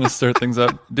 just to kind of stir things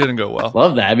up. Didn't go well.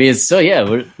 Love that. I mean, it's so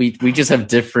yeah, we just have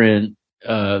different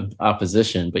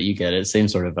opposition, but you get it. Same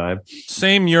sort of vibe.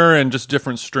 Same urine, just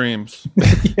different streams.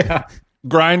 Yeah.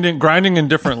 Grinding in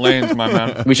different lanes, my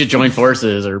man. We should join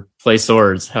forces or play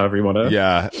swords, however you want to.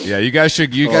 Yeah. You guys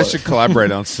should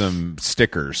collaborate on some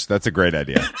stickers. That's a great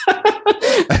idea.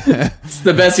 It's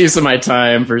the best use of my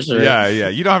time for sure. Yeah.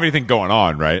 You don't have anything going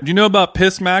on, right? Do you know about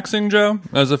piss maxing, Joe?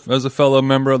 As a fellow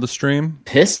member of the stream,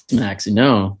 Piss max?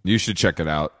 No. You should check it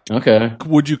out. Okay.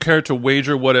 would you care to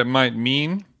wager what it might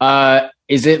mean?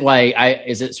 Is it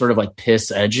is it sort of like piss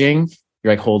edging?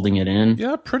 You're like holding it in.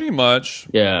 Yeah, pretty much.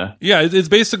 Yeah. Yeah, it's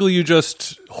basically you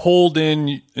just hold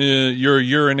in your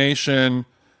urination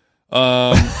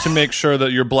to make sure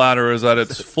that your bladder is at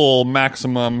its full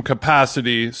maximum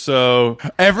capacity. So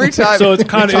Every time, so it's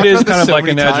kind of it is kind of like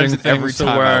an edging thing. Every so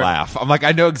time where, I laugh, I'm like,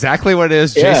 I know exactly what it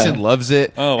is. Yeah. Jason loves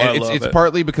it. Oh, and I it's love it's it.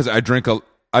 partly because I drink a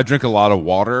lot of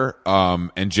water.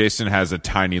 And Jason has a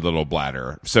tiny little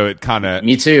bladder, so it kind of.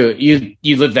 Me too.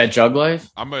 You live that jug life?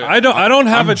 I don't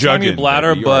have I'm a tiny jugging, bladder,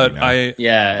 baby. You but already know.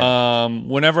 Yeah.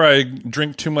 whenever I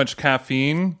drink too much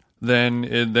caffeine, then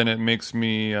it makes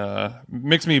me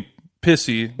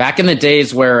pissy. Back in the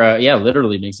days where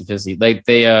literally makes you pissy. Like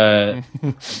they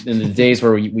in the days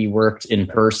where we worked in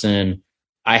person,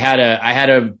 I had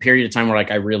a period of time where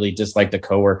like I really disliked a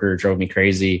coworker who drove me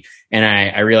crazy, and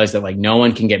I realized that like no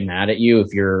one can get mad at you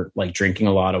if you're like drinking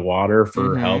a lot of water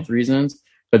for health reasons,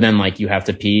 but then like you have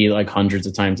to pee like hundreds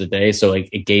of times a day, so like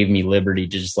it gave me liberty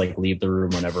to just like leave the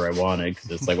room whenever I wanted, because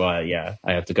it's like, well, yeah,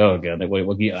 I have to go again. Like,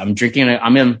 wait, I'm drinking it.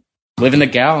 I'm living the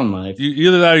gallon life.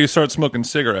 Either that or you start smoking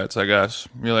cigarettes, I guess.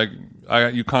 You're like,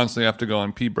 you constantly have to go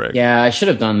on pee break. Yeah, I should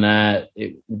have done that.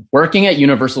 Working at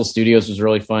Universal Studios was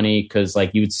really funny because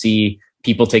like you would see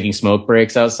people taking smoke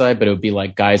breaks outside, but it would be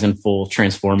like guys in full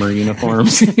Transformer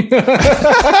uniforms.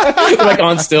 Like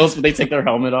on stilts, but they take their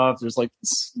helmet off. There's like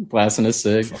blasting a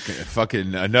cig.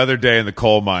 Fucking another day in the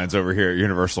coal mines over here at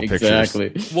Universal Pictures.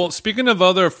 Exactly. Well, speaking of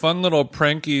other fun little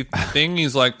pranky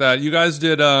thingies like that, you guys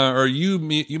did, or you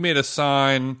made a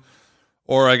sign,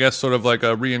 or I guess sort of like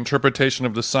a reinterpretation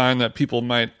of the sign that people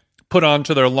might put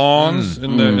onto their lawns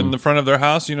in the front of their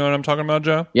house. You know what I'm talking about,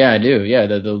 Joe? Yeah, I do. Yeah,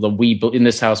 the we in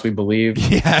this house we believe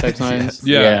type signs.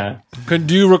 Yeah.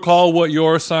 Do you recall what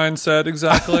your sign said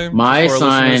exactly? My For our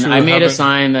sign, listeners who I made a haven't-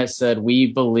 sign that said,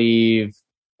 "We believe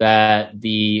that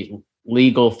the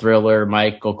legal thriller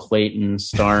Michael Clayton,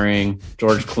 starring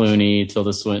George Clooney,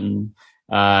 Tilda Swinton,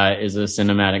 is a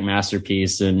cinematic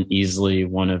masterpiece and easily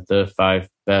one of the 5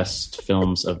 best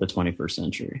films of the 21st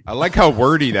century." I like how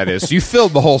wordy that is. So you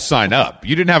filled the whole sign up.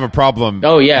 You didn't have a problem.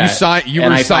 Oh, yeah. You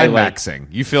And were I sign like- maxing.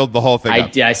 You filled the whole thing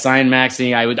up. I signed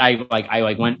maxing.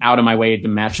 I went out of my way to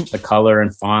match the color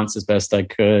and fonts as best I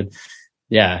could.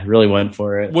 Yeah, really went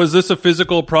for it. Was this a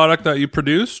physical product that you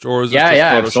produced, or is this just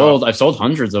Yeah. Photoshop? I've sold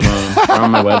hundreds of them. They're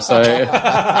on my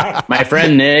website. My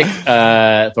friend Nick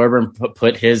Thorburn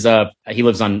put his up. He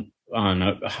lives on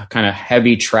a kind of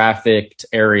heavy trafficked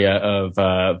area of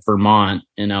Vermont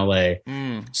in LA.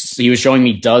 So he was showing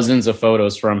me dozens of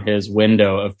photos from his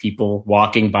window of people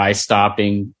walking by,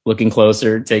 stopping, looking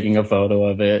closer, taking a photo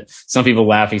of it. Some people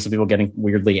laughing, some people getting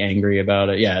weirdly angry about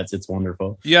it. Yeah, it's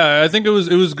wonderful. Yeah, I think it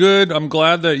was good. I'm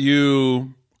glad that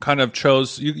you kind of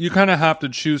chose. You kind of have to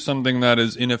choose something that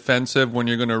is inoffensive when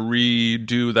you're going to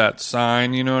redo that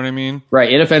sign. You know what I mean?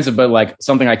 Right, inoffensive, but like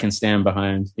something I can stand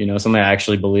behind. You know, something I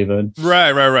actually believe in.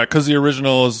 Right. Because the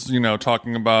original is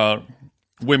talking about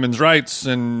women's rights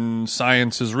and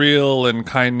science is real and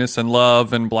kindness and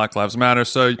love and Black Lives Matter.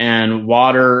 So And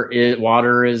water is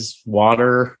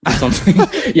water or something.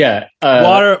 Yeah,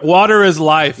 water is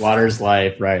life. water's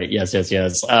life. Right. Yes.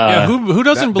 Yeah, who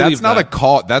doesn't believe that's not that? a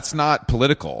call. That's not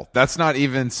political. That's not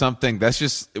even something. That's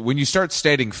just when you start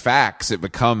stating facts, it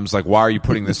becomes like, why are you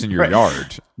putting this in your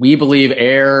yard? we believe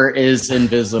air is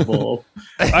invisible.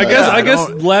 I guess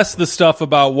less the stuff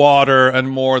about water and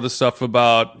more the stuff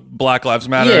about Black Lives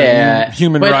Matter and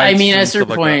human rights. I mean, at a and certain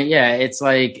stuff point, like yeah, it's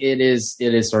like it is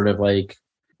sort of like,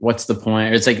 what's the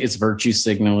point? It's like it's virtue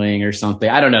signaling or something.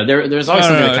 I don't know. There's always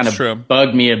something that kind of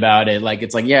bugged me about it. Like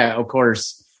it's like, yeah, of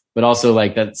course, but also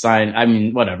like that sign. I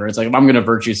mean, whatever. It's like if I'm going to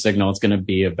virtue signal, it's going to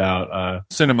be about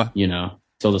cinema. You know,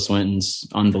 Tilda Swinton's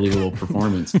unbelievable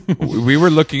performance. We were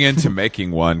looking into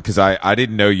making one because I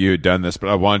didn't know you had done this, but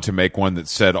I wanted to make one that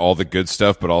said all the good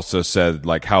stuff, but also said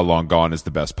like How Long Gone is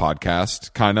the best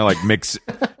podcast. Kind of like mix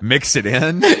it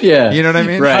in. Yeah, you know what I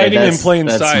mean? Right, hiding in plain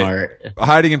sight. Smart.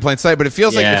 Hiding in plain sight, but it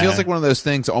feels like one of those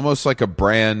things, almost like a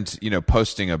brand. You know,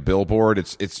 posting a billboard.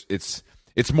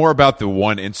 It's more about the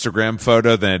one Instagram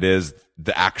photo than it is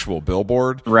the actual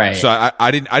billboard. Right. So I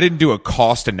didn't do a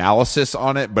cost analysis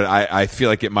on it, but I feel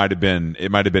like it might have been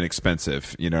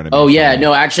expensive. You know what I mean? Oh yeah.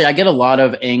 No, actually I get a lot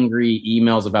of angry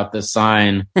emails about this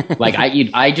sign. Like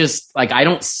I just like, I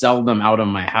don't sell them out of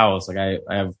my house. Like I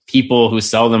have people who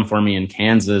sell them for me in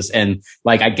Kansas. And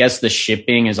like, I guess the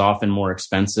shipping is often more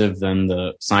expensive than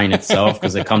the sign itself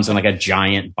because it comes in like a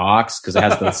giant box because it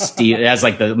has the steel, it has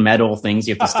like the metal things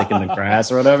you have to stick in the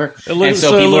grass or whatever. It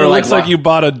looks like you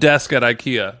bought a desk at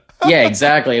IKEA. Yeah,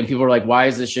 exactly. And people are like, why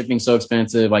is this shipping so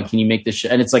expensive? Like, can you make this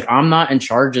and it's like, I'm not in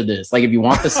charge of this. Like, if you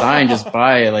want the sign, just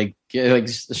buy it. Like,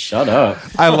 just shut up.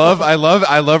 I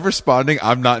love responding.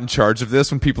 I'm not in charge of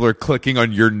this when people are clicking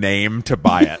on your name to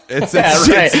buy it.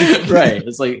 Right.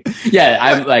 It's like, yeah,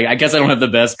 I'm like, I guess I don't have the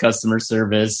best customer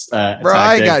service. Bro,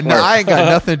 I ain't got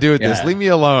nothing to do with this. Leave me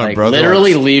alone, like, bro.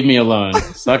 Literally leave me alone.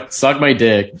 Suck my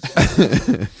dick.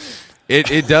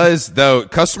 It does though.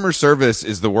 Customer service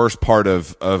is the worst part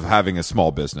of having a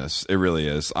small business. It really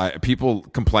is. People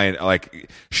complain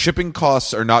like shipping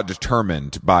costs are not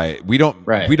determined by we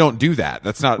don't do that.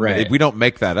 That's not we don't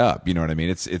make that up. You know what I mean?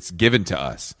 It's given to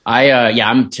us.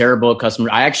 I'm terrible at customer.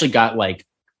 I actually got like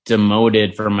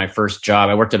demoted from my first job.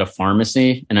 I worked at a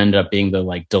pharmacy and ended up being the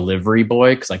like delivery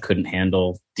boy because I couldn't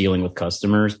handle dealing with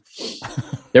customers.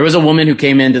 There was a woman who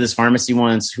came into this pharmacy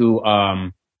once who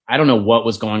I don't know what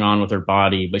was going on with her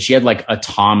body, but she had like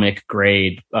atomic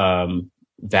grade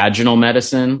vaginal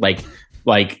medicine. Like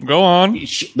go on.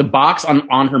 The box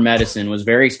on her medicine was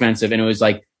very expensive, and it was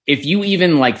like if you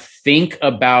even like think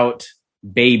about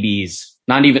babies,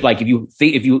 not even like if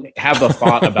you have a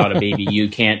thought about a baby, you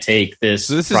can't take this.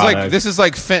 So this is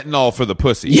like fentanyl for the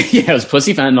pussy. Yeah, it was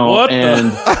pussy fentanyl, what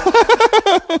and.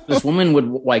 This woman would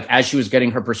like, as she was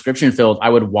getting her prescription filled, I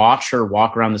would watch her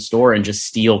walk around the store and just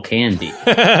steal candy.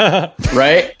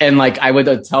 Right. And like, I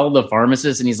would tell the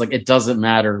pharmacist and he's like, it doesn't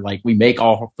matter. Like we make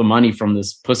all the money from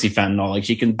this pussy fentanyl. Like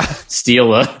she can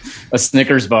steal a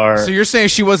Snickers bar. So you're saying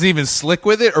she wasn't even slick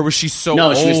with it or was she so No,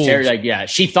 old? She was terrible. Like, yeah,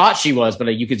 she thought she was, but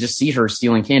you could just see her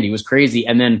stealing candy. It was crazy.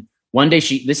 And then one day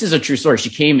this is a true story. She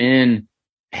came in,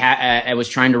 I was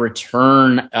trying to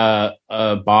return a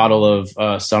bottle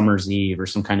of Summer's Eve or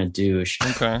some kind of douche.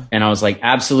 Okay. And I was like,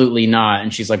 absolutely not.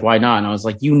 And she's like, why not? And I was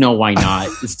like, you know why not?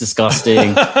 It's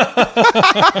disgusting.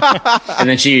 And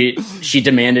then she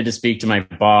demanded to speak to my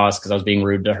boss because I was being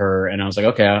rude to her. And I was like,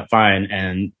 okay, fine.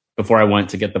 And before I went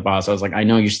to get the boss, I was like, I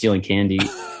know you're stealing candy.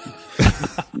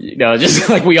 You know, just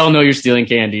like we all know you're stealing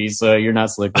candy, so you're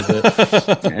not slick with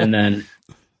it. And then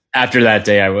after that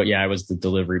day, I was the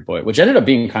delivery boy, which ended up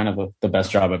being kind of the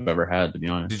best job I've ever had, to be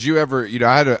honest. Did you ever,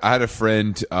 I had a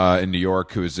friend in New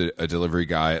York who was a delivery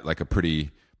guy at like a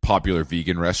pretty popular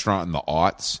vegan restaurant in the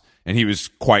aughts, and he was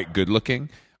quite good looking,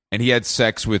 and he had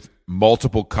sex with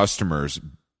multiple customers,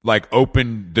 like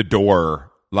opened the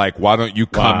door, like, why don't you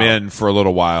come in for a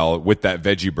little while with that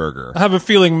veggie burger? I have a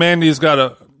feeling Mandy's got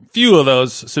a few of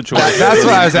those situations. That's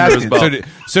what I was asking.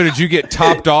 So did you get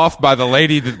topped off by the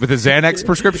lady with the Xanax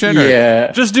prescription? Or?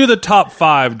 Yeah. Just do the top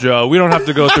 5, Joe. We don't have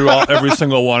to go through every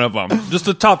single one of them. Just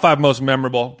the top 5 most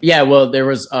memorable. Yeah. Well, there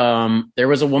was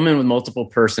a woman with multiple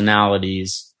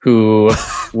personalities who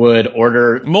would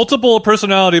order multiple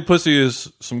personality pussy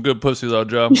is some good pussy though,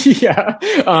 Joe.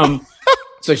 Yeah.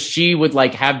 So she would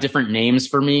like have different names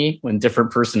for me when different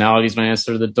personalities when I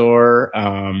answered the door.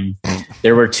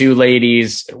 There were 2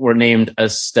 ladies were named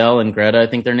Estelle and Greta, I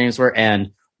think their names were.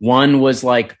 And one was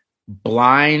like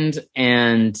blind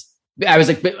and I was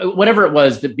like, whatever it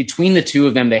was, between the 2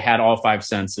 of them, they had all 5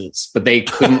 senses, but they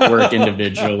couldn't work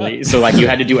individually. So like you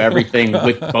had to do everything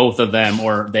with both of them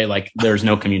or there's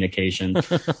no communication.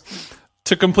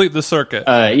 To complete the circuit.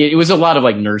 It was a lot of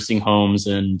like nursing homes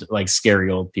and like scary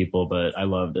old people, but I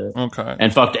loved it. Okay.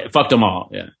 And fucked them all.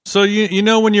 Yeah. So you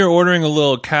know when you're ordering a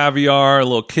little caviar, a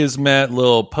little Kismet, a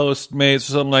little Postmates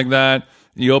or something like that,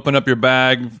 You open up your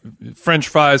bag, French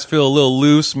fries feel a little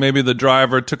loose. Maybe the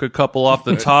driver took a couple off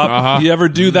the top. You ever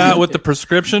do that with the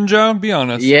prescription, Joe? Be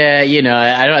honest. Yeah,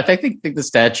 I think the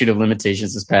statute of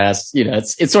limitations is passed.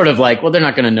 It's sort of like, well, they're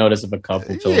not going to notice if a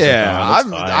couple pills. Yeah,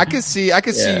 I could see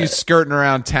you skirting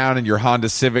around town in your Honda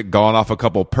Civic, going off a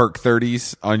couple Perk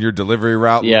 30s on your delivery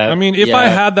route. Yeah, I mean, if I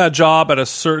had that job at a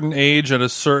certain age, at a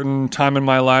certain time in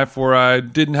my life where I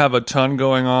didn't have a ton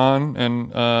going on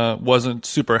and wasn't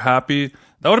super happy,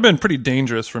 that would have been pretty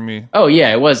dangerous for me. Oh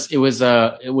yeah, it was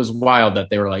wild that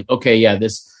they were like, okay, yeah,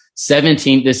 this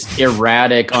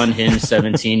erratic, unhinged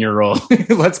 17-year-old,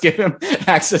 let's give him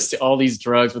access to all these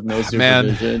drugs with no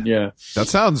supervision. Man,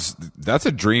 that's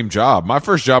a dream job. My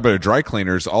first job at a dry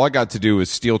cleaners, all I got to do was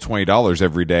steal $20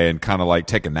 every day and kind of like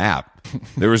take a nap.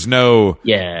 There was no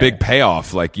big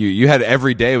payoff. Like you had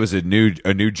every day was a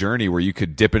new journey where you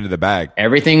could dip into the bag.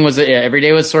 Every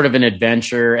day was sort of an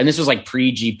adventure, and this was like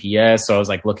pre-GPS, so I was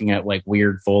like looking at like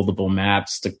weird foldable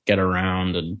maps to get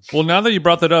around. And well, now that you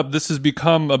brought that up, this has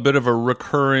become a bit of a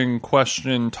recurring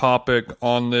question topic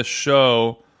on this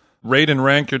show. Rate and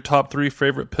rank your top 3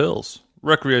 favorite pills.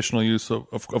 Recreational use,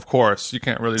 of course. You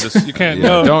can't really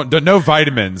no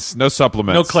vitamins, no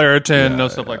supplements, no Claritin, no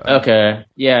stuff like that. Okay,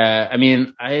 yeah. I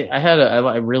mean,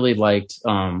 I really liked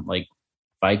like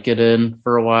Vicodin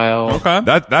for a while. Okay,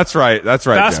 that's right.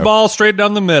 Fastball straight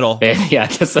down the middle. Yeah, I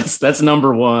guess that's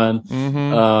number one.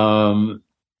 Mm-hmm.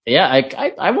 Yeah,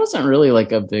 I wasn't really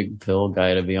like a big pill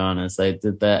guy, to be honest. I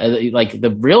did that. Like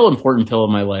the real important pill of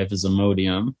my life is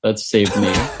Imodium. That saved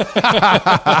me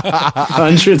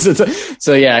hundreds of times.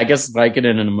 So yeah, I guess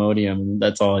Vicodin and Imodium.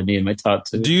 That's all I need. My top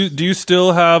 2. Do you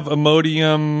still have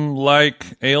Imodium like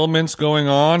ailments going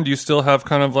on? Do you still have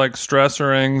kind of like stress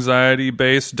or anxiety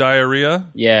based diarrhea?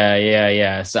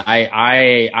 Yeah. So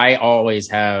I always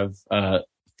have a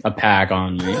pack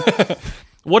on me.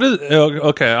 What is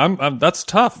okay? I'm that's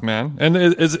tough, man. And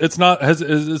is it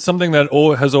something that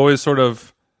has always sort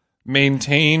of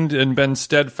maintained and been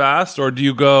steadfast, or do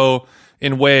you go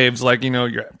in waves? Like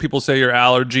people say your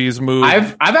allergies move.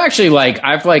 I've actually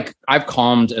I've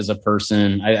calmed as a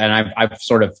person,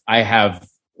 I have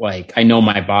like I know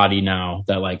my body now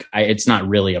that like it's not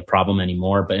really a problem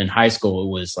anymore. But in high school, it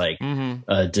was like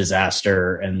a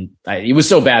disaster, and it was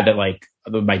so bad that like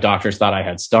my doctors thought I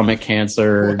had stomach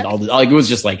cancer. And all like it was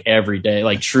just like every day,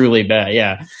 like truly bad.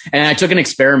 Yeah, and I took an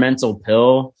experimental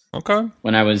pill. Okay.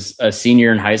 When I was a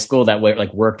senior in high school, that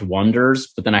like worked wonders.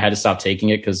 But then I had to stop taking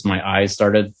it because my eyes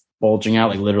started bulging out,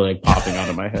 like literally like popping out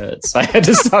of my head. So I had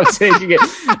to stop taking it.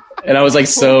 And I was like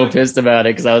so pissed about it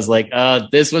because I was like,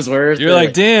 this was worse. You're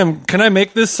like, damn, can I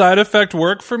make this side effect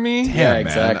work for me? Damn, yeah,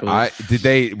 exactly.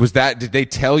 Did they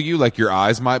tell you like your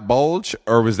eyes might bulge,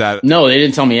 or was that? No, they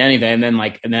didn't tell me anything. And then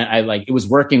I like it was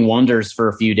working wonders for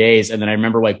a few days. And then I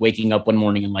remember like waking up one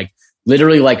morning and like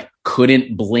literally like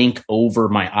couldn't blink over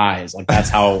my eyes. Like that's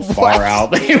how far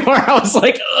out they were. I was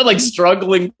like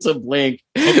struggling to blink.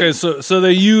 Okay, so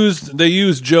they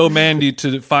used Joe Mandy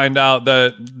to find out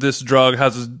that this drug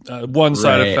has one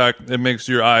side effect. It makes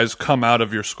your eyes come out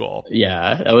of your skull.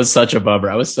 Yeah, that was such a bummer.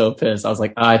 I was so pissed. I was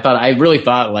like, I really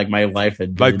thought like my life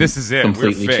had been like this is it.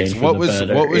 Completely We're fixed. changed. What was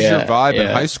your vibe in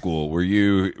high school? Were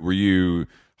you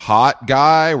hot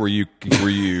guy? Were you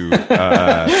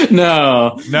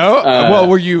no? Well,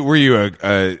 were you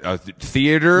a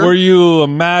theater? Were you a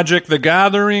Magic the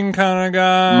Gathering kind of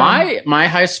guy? My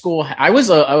high school, I was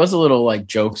a little like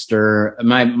jokester.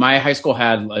 My high school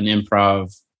had an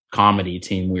improv comedy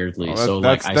team, weirdly.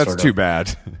 That's too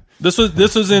bad. This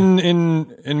was in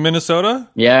Minnesota?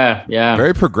 Yeah.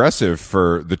 Very progressive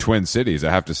for the Twin Cities,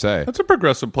 I have to say. That's a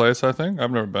progressive place, I think.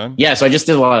 I've never been. Yeah, so I just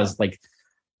did a lot of like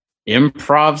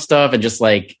improv stuff and just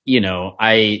like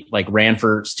I like ran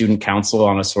for student council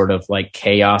on a sort of like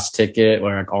chaos ticket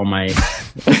where like all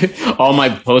my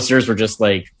posters were just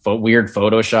like weird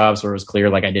photoshops where it was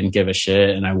clear like I didn't give a shit,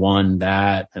 and I won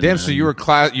that. Damn, so you were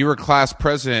class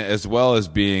president as well as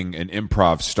being an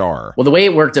improv star. Well, the way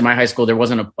it worked at my high school, there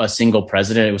wasn't a single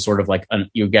president. It was sort of like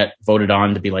you get voted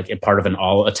on to be like a part of a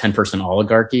 10-person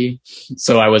oligarchy.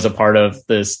 So I was a part of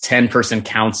this 10-person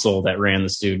council that ran the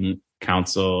student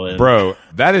council. And bro,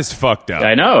 that is fucked up.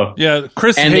 I know. Yeah,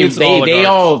 Chris and hates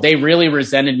they really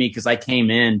resented me because I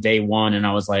came in day one and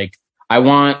I was like, I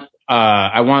want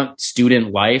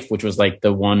student life, which was like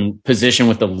the one position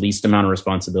with the least amount of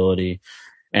responsibility.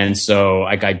 And so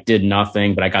like I did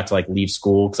nothing, but I got to like leave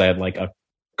school because I had like a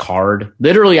card.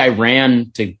 Literally, I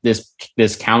ran to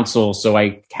this council so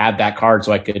I had that card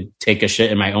so I could take a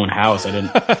shit in my own house. I didn't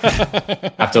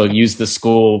have to use the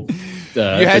school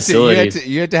facilities.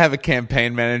 You had to have a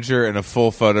campaign manager and a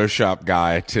full Photoshop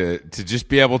guy to just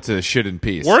be able to shit in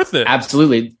peace. Worth it.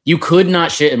 Absolutely. You could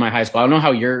not shit in my high school. I don't know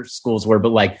how your schools were,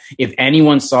 but like if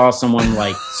anyone saw someone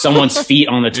like someone's feet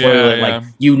on the toilet, like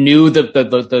you knew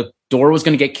the door was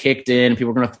going to get kicked in.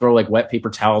 People were going to throw like wet paper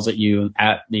towels at you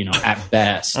at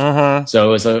best.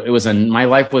 So my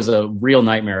life was a real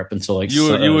nightmare up until like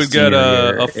you would get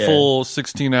a full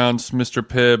 16-ounce Mr.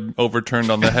 Pibb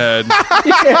overturned on the head.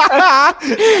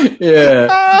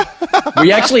 Yeah.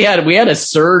 We actually had a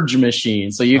surge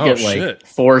machine. So you get like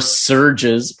 4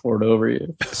 surges poured over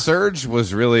you. Surge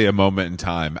was really a moment in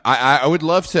time. I would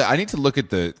love to, I need to look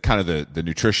at the kind of the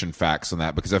nutrition facts on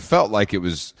that, because I felt like it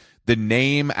was, the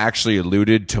name actually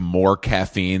alluded to more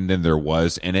caffeine than there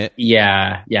was in it.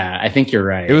 Yeah, I think you're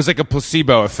right. It was like a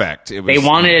placebo effect. They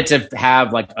wanted it to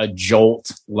have like a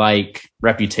jolt-like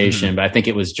reputation, but I think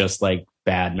it was just like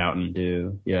bad Mountain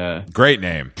Dew. Yeah, great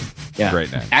name. Yeah,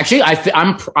 great name. Actually,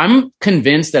 I'm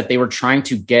convinced that they were trying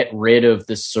to get rid of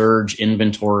the Surge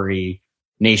inventory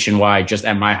nationwide just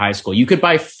at my high school. You could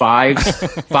buy five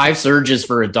Surges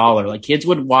for $1. Like kids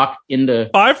would walk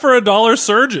into 5 for $1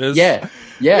 Surges. Yeah,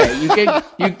 you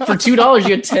for $2 you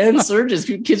get 10 Surges.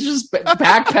 Kids just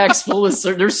backpacks full of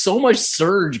Surge. There's so much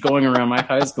Surge going around my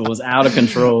high school. It was out of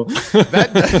control.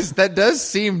 That does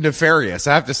seem nefarious.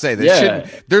 I have to say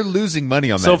they're losing money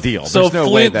on that deal. So There's no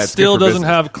Flint way that's still doesn't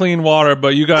have clean water, but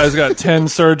you guys got 10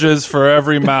 Surges for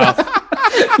every mouth.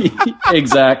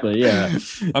 Exactly. Yeah.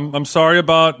 I'm sorry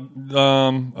about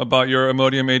your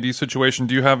Imodium AD situation.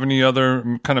 Do you have any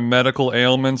other kind of medical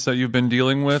ailments that you've been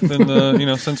dealing with in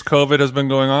the since COVID has been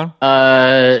going on?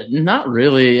 Not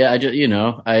really. I just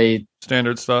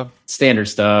standard stuff.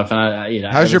 And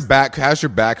how's your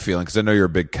back feeling? Because I know you're a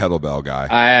big kettlebell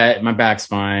guy. My back's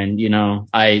fine.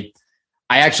 I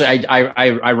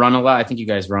run a lot. I think you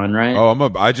guys run, right?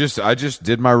 Oh, I just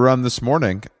did my run this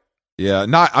morning. Yeah,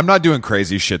 I'm not doing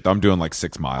crazy shit though. I'm doing like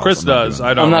 6 miles. Chris does.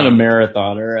 I'm not a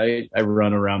marathoner. I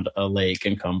run around a lake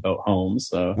and come boat home.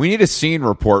 So we need a scene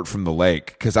report from the lake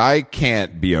because I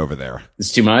can't be over there.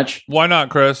 It's too much. Why not,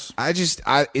 Chris?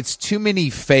 It's too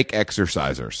many fake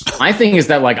exercisers. My thing is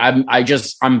that like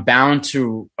I'm bound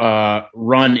to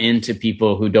run into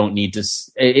people who don't need to.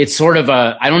 It's sort of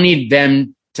I don't need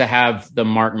them to have the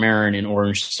Mark Maron in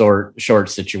orange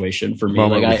shorts situation for me.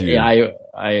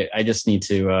 I just need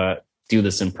to do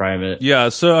this in private. Yeah.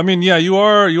 So, I mean, you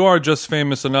are just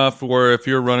famous enough where if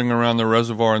you're running around the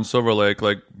reservoir in Silver Lake,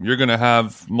 like you're going to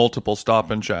have multiple stop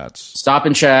and chats,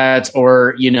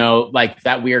 or, like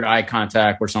that weird eye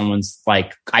contact where someone's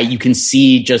like, you can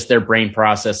see just their brain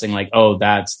processing like, oh,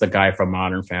 that's the guy from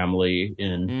Modern Family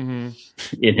in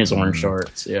his orange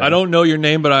shorts. Yeah. I don't know your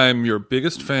name, but I'm your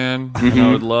biggest fan. And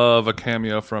I would love a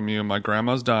cameo from you. My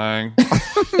grandma's dying.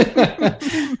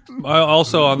 I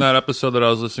also, on that episode that I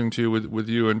was listening to with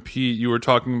you and Pete, you were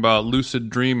talking about lucid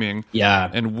dreaming. Yeah.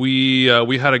 And we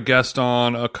had a guest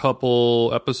on a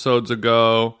couple episodes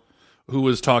ago who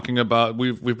was talking about,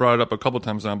 we've brought it up a couple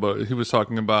times now, but he was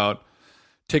talking about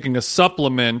taking a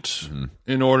supplement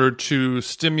in order to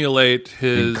stimulate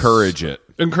encourage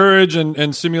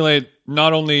and stimulate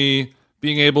not only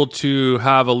being able to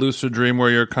have a lucid dream where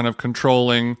you're kind of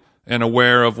controlling and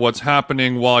aware of what's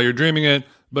happening while you're dreaming it,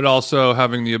 but also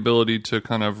having the ability to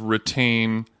kind of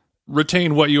retain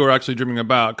what you are actually dreaming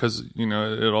about, because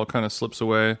it all kind of slips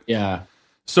away. Yeah.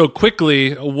 So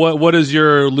quickly, what is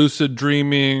your lucid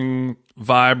dreaming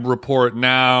vibe report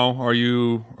now? Are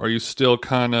you still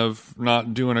kind of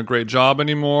not doing a great job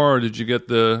anymore, or did you get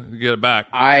it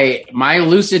back? My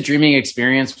lucid dreaming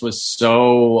experience was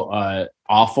so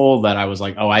awful that I was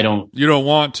like, you don't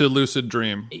want to lucid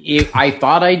dream. I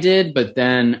thought I did, but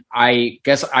then I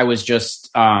guess I was just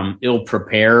ill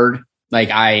prepared. Like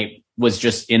I was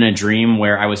just in a dream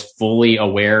where I was fully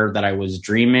aware that I was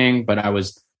dreaming, but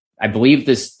I believe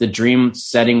the dream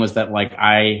setting was that like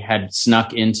I had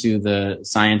snuck into the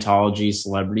Scientology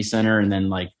Celebrity Center, and then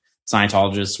like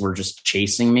Scientologists were just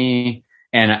chasing me.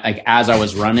 And like as I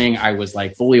was running, I was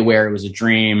like fully aware it was a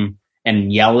dream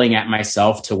and yelling at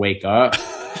myself to wake up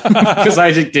because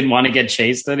I just didn't want to get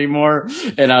chased anymore.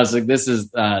 And I was like, this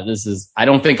is, I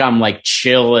don't think I'm like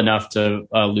chill enough to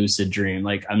lucid dream.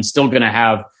 Like I'm still going to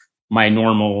have my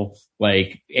normal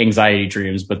like anxiety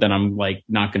dreams, but then I'm like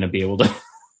not going to be able to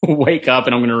wake up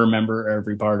and I'm going to remember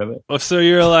every part of it. Oh, so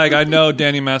you're like, I know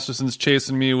Danny Masterson's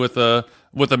chasing me with a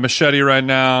machete right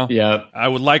now. Yeah. I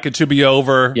would like it to be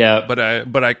over. Yeah. But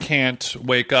I can't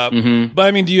wake up. But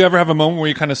I mean, do you ever have a moment where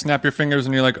you kind of snap your fingers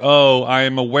and you're like, oh, I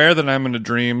am aware that I'm in a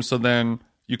dream, so then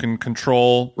you can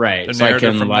control right. the So I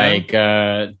narrative can from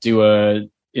like do a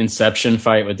Inception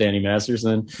fight with Danny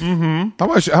Masterson.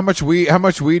 How much weed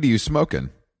are you smoking?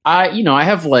 I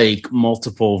have like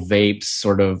multiple vapes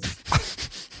sort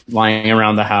of lying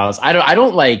around the house. I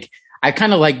don't like, I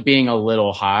kind of like being a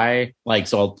little high. Like,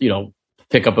 so I'll,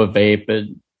 pick up a vape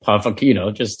and puff,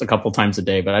 just a couple times a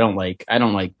day, but I don't like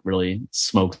really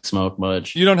smoke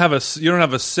much. You don't have a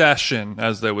session,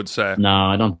 as they would say. No,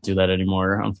 I don't do that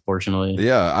anymore, unfortunately.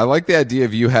 Yeah, I like the idea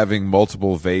of you having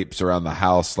multiple vapes around the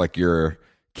house, like you're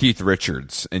Keith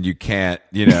Richards, and you can't,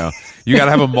 you got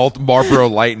to have a Marlboro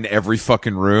Light in every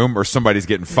fucking room, or somebody's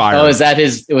getting fired. Oh, was that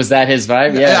his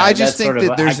vibe? Yeah, I just think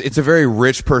that it's a very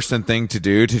rich person thing to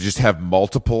do, to just have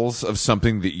multiples of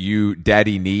something that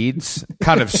daddy needs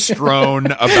kind of strewn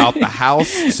about the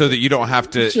house, so that you don't have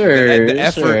to. The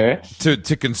effort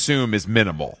to consume is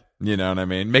minimal. You know what I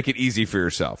mean? Make it easy for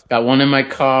yourself. Got one in my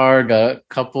car, got a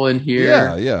couple in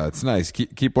here. Yeah, it's nice.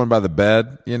 Keep one by the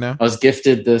bed, I was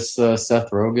gifted this Seth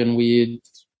Rogen weed.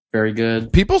 Very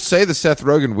good. People say the Seth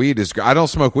Rogen weed is good. I don't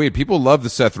smoke weed. People love the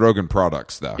Seth Rogen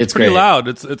products, though. It's pretty loud.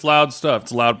 It's loud stuff.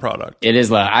 It's a loud product. It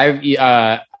is loud.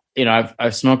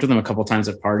 I've smoked with them a couple times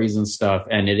at parties and stuff,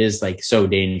 and it is like so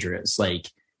dangerous.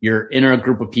 Like, you're in a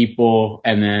group of people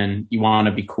and then you want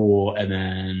to be cool. And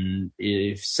then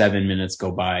if 7 minutes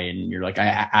go by and you're like,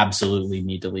 I absolutely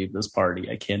need to leave this party.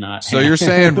 I cannot. So you're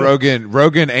saying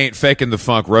Rogan ain't faking the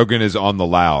funk. Rogan is on the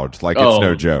loud. Like, it's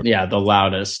no joke. Yeah. The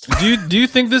loudest. Do you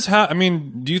think this,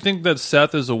 do you think that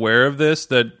Seth is aware of this,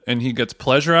 and he gets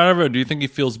pleasure out of it? Or do you think he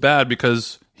feels bad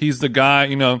because he's the guy,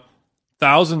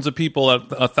 thousands of people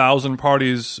at 1,000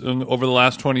 parties over the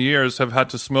last 20 years have had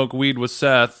to smoke weed with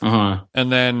Seth.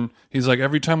 And then he's like,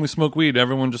 every time we smoke weed,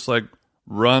 everyone just like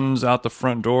runs out the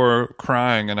front door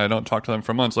crying, and I don't talk to them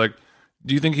for months. Like,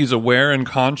 do you think he's aware and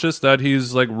conscious that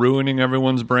he's like ruining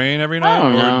everyone's brain every night?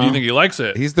 Or do you think he likes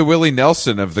it? He's the Willie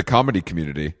Nelson of the comedy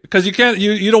community. Because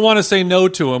you don't want to say no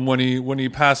to him when he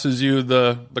passes you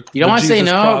the you don't want to say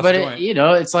no, but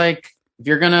it's like, if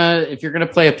you're gonna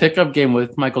play a pickup game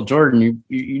with Michael Jordan,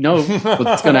 you know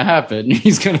what's gonna happen.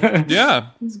 He's gonna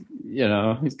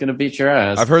he's gonna beat your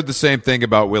ass. I've heard the same thing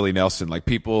about Willie Nelson. Like,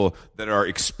 people that are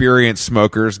experienced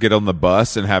smokers get on the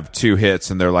bus and have 2 hits,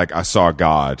 and they're like, I saw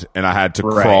God, and I had to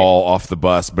crawl off the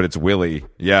bus, but it's Willie.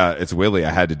 Yeah, it's Willie.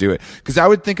 I had to do it. Because I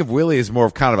would think of Willie as more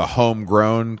of kind of a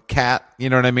homegrown cat. You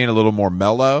know what I mean? A little more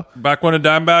mellow. Back when a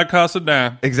dime bag cost a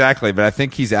dime. Exactly, but I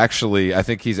think he's actually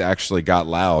got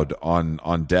loud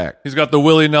on deck. He's got the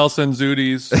Willie Nelson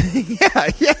Zooties.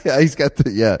 He's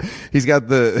got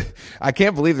the. I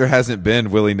can't believe there hasn't been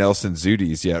Willie Nelson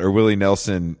Zooties yet, or Willie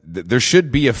Nelson. There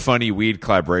should be a funny weed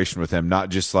collaboration with him, not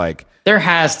just like. There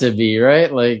has to be,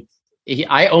 right? Like,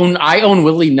 I own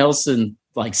Willie Nelson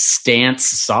like Stance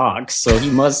socks, so he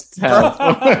must have.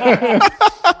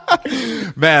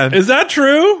 Man, is that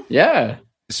true? Yeah.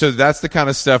 So that's the kind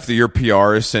of stuff that your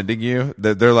PR is sending you.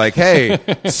 That they're like, "Hey,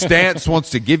 Stance wants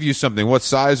to give you something. What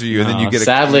size are you?" And then you get.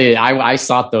 Sadly, I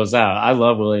sought those out. I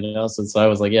love Willie Nelson, so I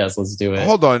was like, "Yes, let's do it."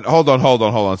 Hold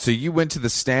on. So you went to the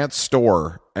Stance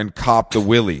store and copped the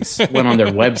Willies. Went on their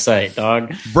website,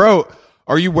 dog. Bro,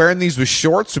 are you wearing these with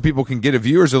shorts so people can get a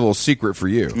view, or is it a little secret for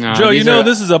you? No, Joe,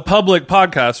 this is a public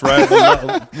podcast, right?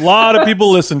 A lot of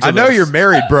people listen to this. I know you're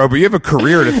married, bro, but you have a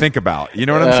career to think about. You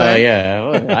know what I'm saying?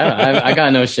 Yeah. I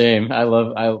got no shame. I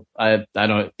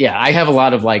don't. Yeah, I have a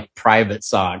lot of like private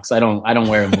socks. I don't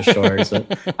wear them with shorts.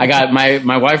 I got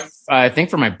my wife, I think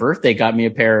for my birthday, got me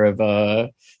a pair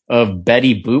of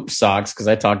Betty Boop socks, because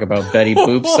I talk about Betty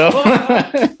Boop. So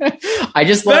I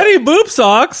just Betty Boop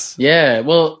socks. Yeah,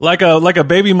 well, like a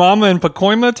baby mama and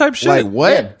Pacoima type shit. Like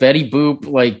what? Yeah, Betty Boop.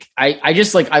 Like I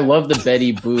just like, I love the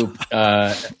Betty Boop.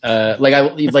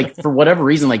 Like for whatever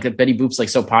reason, like the Betty Boop's like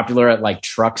so popular at like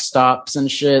truck stops and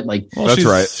shit. Like, well, that's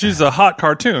right. She's a hot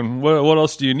cartoon. What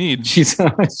else do you need? She's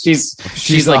like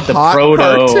the proto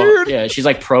cartoon? Yeah, she's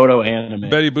like proto anime.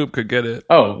 Betty Boop could get it.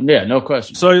 Oh yeah, no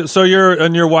question. So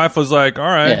your wife was like, all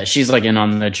right. Yeah, she's like in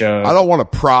on the joke. I don't want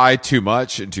to pry too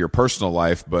much into your personal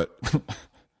life, but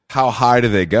how high do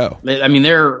they go? I mean,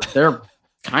 they're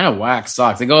kind of whack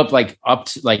socks. They go up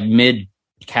to like mid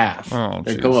calf. Oh,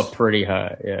 they go up pretty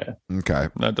high. Yeah. Okay.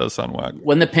 That does sound whack.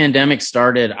 When the pandemic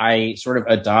started, I sort of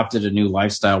adopted a new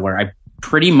lifestyle where I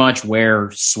pretty much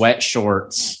wear sweat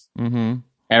shorts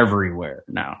everywhere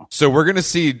now. So we're going to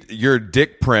see your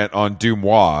dick print on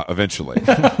Dumois eventually.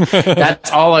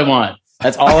 That's all I want.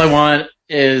 That's all I want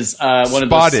is one of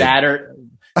those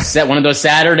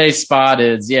Saturday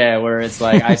spotteds. Yeah, where it's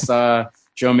like I saw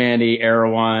Joe Mandy,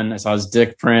 Erewhon. I saw his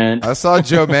dick print. I saw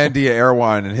Joe Mandy at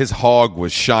Erewhon, and his hog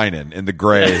was shining in the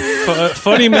gray.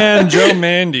 Funny man, Joe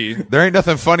Mandy. There ain't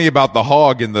nothing funny about the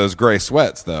hog in those gray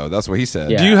sweats, though. That's what he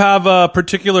said. Yeah. Do you have a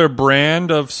particular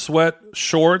brand of sweat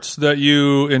shorts that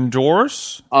you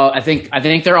endorse? I think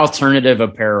they're alternative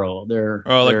apparel. They're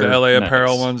like the LA nice.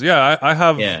 apparel ones. Yeah, I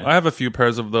have a few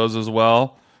pairs of those as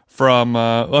well. From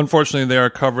unfortunately, they are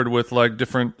covered with like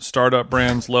different startup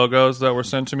brands logos that were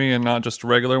sent to me, and not just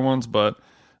regular ones. But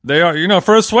they are,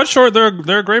 for a sweatshort,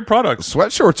 they're a great product.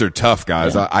 Sweat shorts are tough,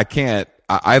 guys. Yeah. I can't.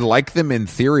 I like them in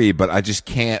theory, but I just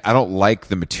can't. I don't like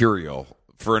the material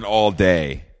for an all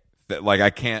day. Like I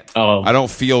can't. I don't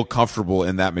feel comfortable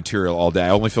in that material all day.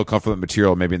 I only feel comfortable in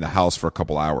material maybe in the house for a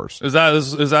couple hours. Is that a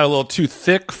little too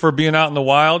thick for being out in the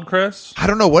wild, Chris? I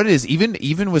don't know what it is.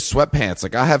 Even with sweatpants,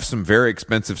 like I have some very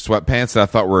expensive sweatpants that I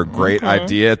thought were a great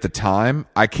idea at the time.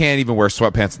 I can't even wear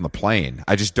sweatpants on the plane.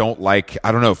 I just don't like.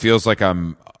 I don't know. It feels like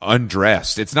I'm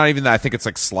undressed. It's not even that I think it's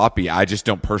like sloppy. I just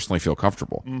don't personally feel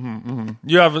comfortable.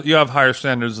 You have higher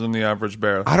standards than the average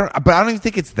bear. I don't even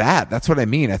think it's that. That's what I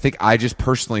mean. I think I just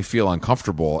personally feel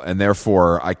uncomfortable, and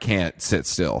therefore I can't sit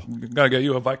still. Gotta get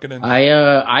you a Vicodin.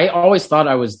 I always thought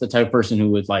I was the type of person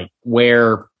who would like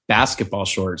wear basketball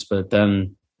shorts, but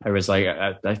then I was like,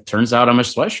 that turns out I'm a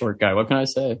sweat short guy. What can I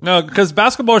say? No, because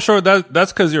basketball short,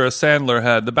 that's because you're a Sandler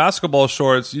head. The basketball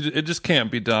shorts, it just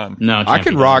can't be done. No, I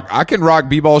can rock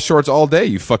b-ball shorts all day.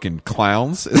 You fucking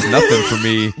clowns. It's nothing for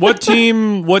me. What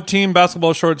team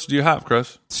basketball shorts do you have,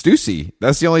 Chris? Stussy.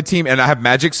 That's the only team, and I have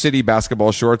Magic City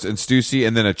basketball shorts and Stussy,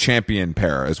 and then a champion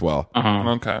pair as well.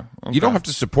 Okay. You don't have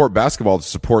to support basketball to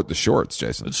support the shorts,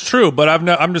 Jason. It's true, but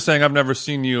I'm just saying I've never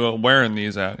seen you wearing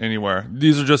these anywhere.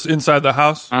 These are just inside the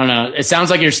house. I don't know. It sounds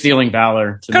like you're stealing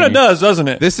valor. Kind of does, doesn't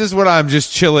it? This is when I'm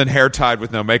just chilling, hair tied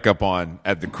with no makeup on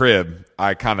at the crib.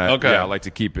 I kind of I like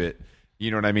to keep it.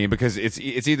 You know what I mean? Because it's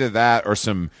either that or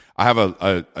I have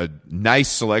a nice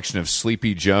selection of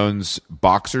Sleepy Jones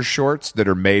boxer shorts that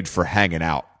are made for hanging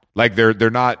out. Like they're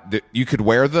not. You could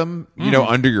wear them,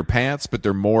 under your pants, but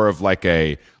they're more of like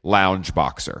a lounge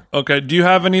boxer. Okay. Do you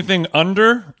have anything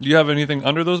under? Do you have anything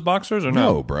under those boxers or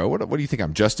no? No, bro. What do you think?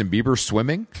 I'm Justin Bieber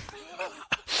swimming?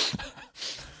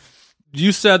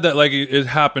 You said that like it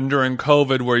happened during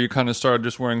COVID, where you kind of started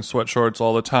just wearing sweat shorts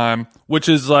all the time, which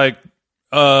is like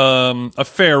a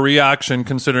fair reaction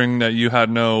considering that you had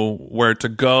nowhere to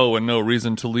go and no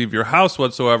reason to leave your house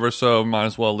whatsoever. So might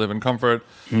as well live in comfort.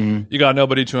 You got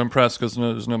nobody to impress because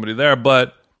there's nobody there.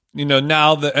 But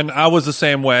now that, and I was the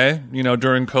same way.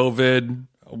 During COVID,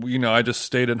 I just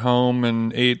stayed at home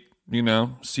and ate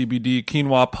CBD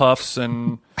quinoa puffs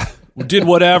and did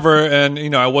whatever.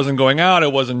 And I wasn't going out, I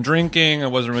wasn't drinking, I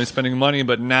wasn't really spending money.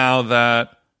 But now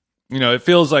that it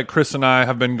feels like Chris and I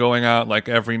have been going out like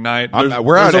every night.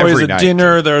 We're out there's always every a night.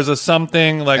 dinner. There's a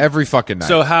something like every fucking night.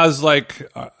 So has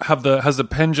the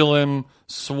pendulum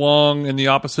swung in the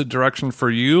opposite direction for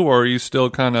you, or are you still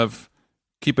kind of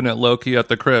keeping it low key at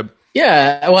the crib?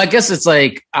 Yeah, well, I guess it's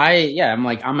like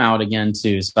I'm out again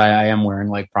too. So I am wearing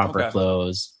like proper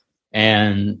clothes.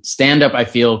 And stand up, I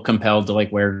feel compelled to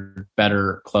like wear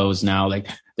better clothes now. Like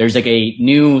there's like a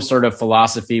new sort of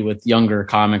philosophy with younger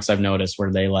comics I've noticed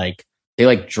where they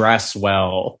dress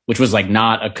well, which was like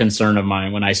not a concern of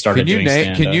mine when I started doing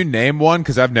stand-up. Can you name one?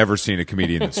 Because I've never seen a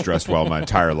comedian that's dressed well my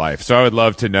entire life. So I would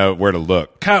love to know where to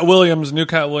look. New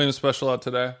Cat Williams special out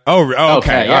today. Oh,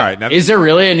 okay. Yeah. All right. Now, is there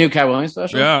really a new Cat Williams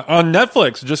special? Yeah, on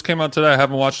Netflix. It just came out today. I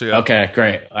haven't watched it yet. Okay,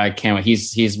 great. I can't wait.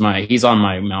 He's on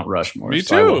my Mount Rushmore. Me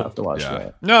so too. I will have to watch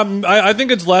that. No, I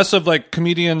think it's less of like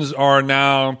comedians are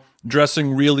now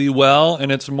dressing really well,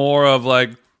 and it's more of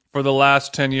like, for the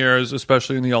last 10 years,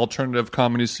 especially in the alternative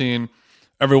comedy scene,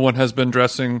 everyone has been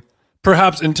dressing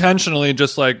perhaps intentionally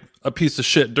just like a piece of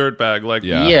shit dirtbag. Like,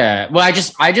 yeah. Well, I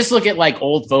just look at like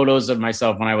old photos of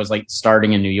myself when I was like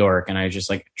starting in New York, and I just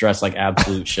like dress like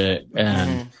absolute shit.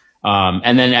 And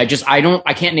then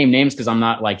I can't name names because I'm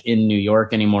not like in New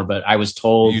York anymore, but I was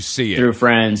told through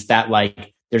friends that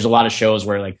like there's a lot of shows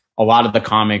where like a lot of the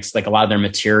comics, like a lot of their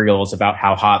materials about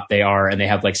how hot they are, and they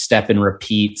have like step and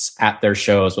repeats at their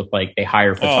shows with like they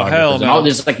hire photographers. Hell no. And all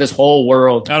this like this whole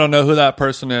world. I don't know who that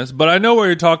person is, but I know what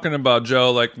you're talking about,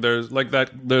 Joe. Like there's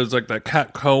that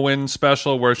Kat Cohen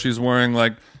special where she's wearing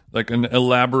like like an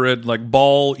elaborate like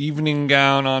ball evening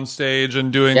gown on stage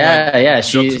and doing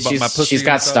jokes about my pussy she's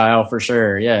got style for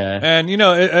sure. Yeah. And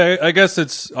I guess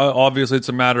it's obviously it's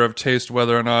a matter of taste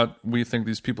whether or not we think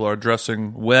these people are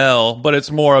dressing well, but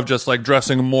it's more of just like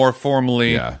dressing more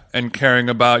formally and caring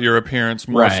about your appearance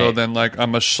more so than like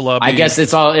I'm a schlubby. I guess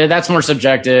that's more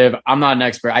subjective. I'm not an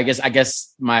expert. I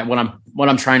guess what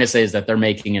I'm trying to say is that they're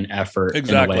making an effort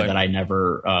in a way that I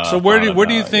never. So where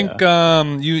do you think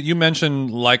you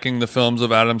mentioned liking the films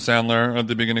of Adam Sandler at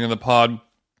the beginning of the pod?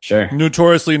 Sure.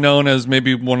 Notoriously known as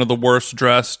maybe one of the worst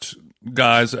dressed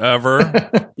guys ever.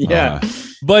 Yeah.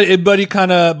 But he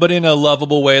kind of, but in a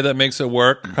lovable way that makes it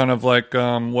work. Kind of like,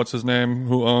 what's his name?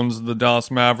 Who owns the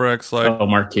Dallas Mavericks? Like,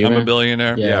 Mark Cuban. I'm a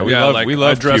billionaire. Yeah, we love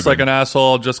I dress Cuban. like an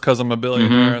asshole just because I'm a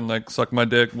billionaire and like suck my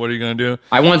dick. What are you gonna do?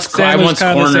 I once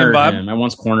cornered him. I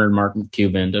once cornered Mark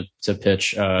Cuban to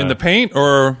pitch in the paint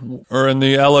or in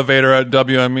the elevator at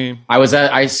WME.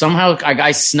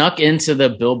 I snuck into the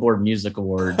Billboard Music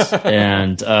Awards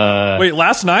and wait,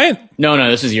 last night? No,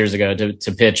 this was years ago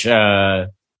to pitch.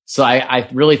 So I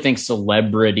really think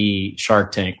celebrity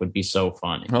Shark Tank would be so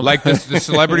funny. Like the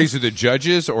celebrities are the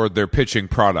judges, or they're pitching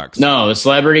products? No, the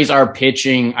celebrities are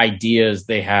pitching ideas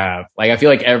they have. Like I feel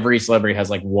like every celebrity has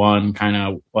like one kind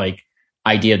of like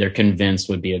idea they're convinced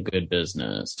would be a good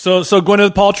business. So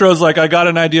Gwyneth Paltrow's like, I got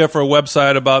an idea for a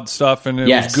website about stuff, and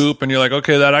it was Goop, and you're like,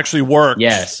 okay, that actually works.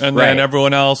 Yes, and then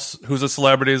everyone else who's a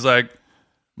celebrity is like,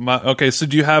 okay, so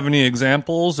do you have any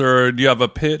examples, or do you have a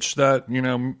pitch that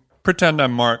pretend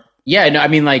I'm Mark? Yeah, no, I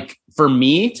mean, like for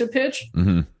me to pitch.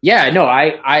 Mm-hmm. Yeah, no,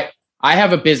 I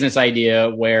have a business idea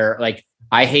where like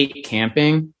I hate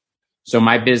camping, so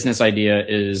my business idea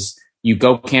is you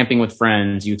go camping with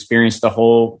friends, you experience the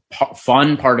whole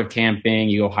fun part of camping,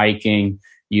 you go hiking,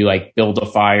 you like build a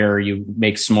fire, you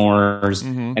make s'mores,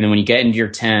 and then when you get into your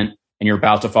tent and you're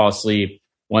about to fall asleep,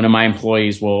 one of my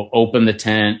employees will open the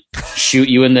tent, shoot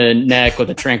you in the neck with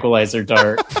a tranquilizer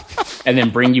dart, and then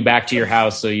bring you back to your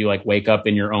house so you like wake up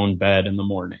in your own bed in the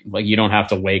morning. Like you don't have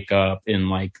to wake up in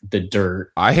like the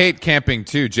dirt. I hate camping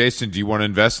too. Jason, do you want to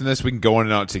invest in this? We can go in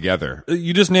and out together.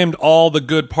 You just named all the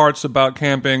good parts about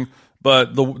camping,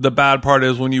 but the bad part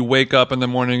is when you wake up in the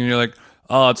morning and you're like,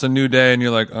 oh, it's a new day, and you're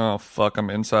like, oh, fuck, I'm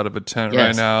inside of a tent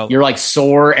right now. You're like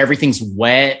sore, everything's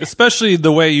wet. Especially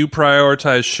the way you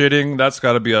prioritize shitting, that's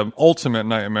got to be an ultimate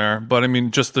nightmare. But I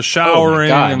mean, just the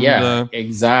showering. Oh my God,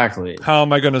 exactly. How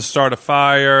am I going to start a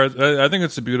fire? I think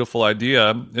it's a beautiful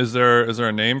idea. Is there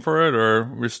a name for it,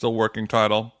 or we're still working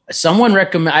title? Someone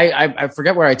I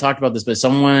forget where I talked about this, but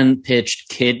someone pitched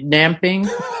kidnapping.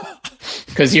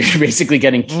 Because you're basically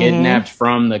getting kidnapped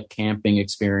from the camping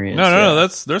experience. No,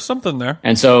 there's something there.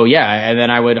 And so, and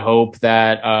then I would hope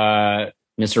that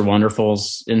Mr.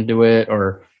 Wonderful's into it,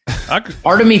 or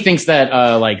part of me thinks that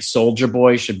like Soulja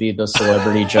Boy should be the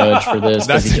celebrity judge for this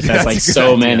because he just has like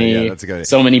so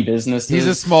many businesses. He's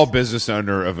a small business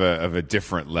owner of a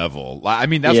different level. I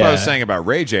mean, that's what I was saying about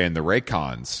Ray J and the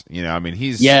Raycons. I mean,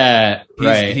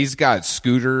 he's got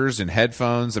scooters and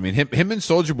headphones. I mean, him and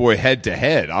Soulja Boy head to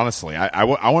head. Honestly, I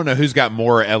want to know who's got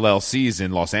more LLCs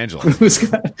in Los Angeles.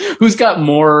 who's got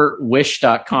more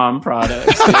Wish.com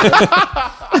products?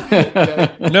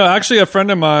 No, actually, a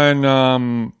friend of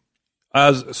mine,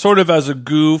 as a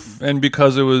goof, and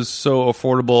because it was so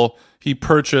affordable, he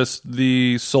purchased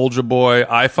the Soulja Boy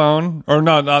iPhone, or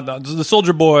not the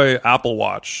Soulja Boy Apple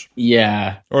Watch,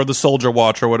 or the Soulja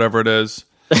Watch, or whatever it is.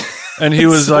 And he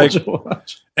was like,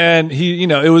 Watch. And he,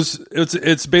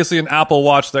 it's basically an Apple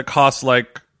Watch that costs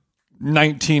like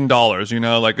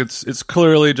 $19, like it's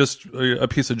clearly just a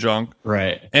piece of junk,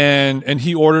 right? And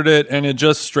he ordered it, and it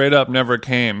just straight up never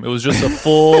came. It was just a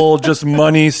full just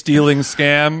money stealing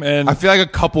scam. And I feel like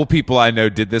a couple people I know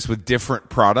did this with different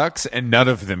products, and none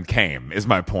of them came. Is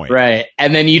my point, right?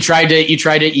 And then you tried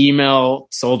to email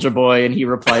Soulja Boy, and he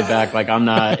replied back like, "I'm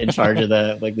not in charge of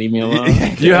that. Like, leave me alone."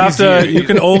 You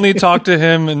can only talk to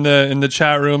him in the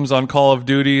chat rooms on Call of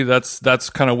Duty. That's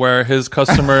kind of where his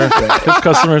customer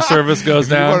service goes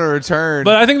down. You want to return.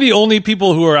 But I think the only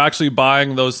people who are actually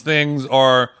buying those things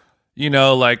are,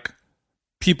 like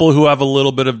people who have a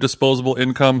little bit of disposable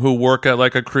income, who work at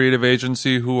like a creative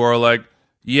agency, who are like,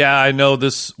 yeah, I know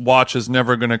this watch is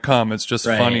never going to come. It's just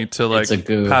funny to like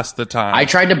pass the time. I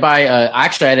tried to buy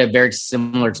actually I had a very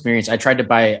similar experience. I tried to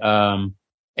buy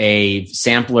a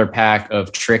sampler pack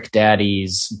of Trick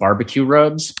Daddy's barbecue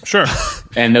rubs. Sure.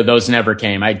 And those never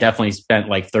came. I definitely spent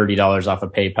like $30 off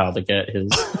of PayPal to get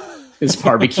his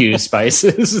barbecue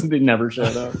spices. They never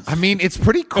showed up. I mean, it's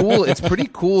pretty cool. It's pretty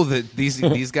cool that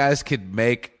these guys could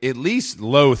make at least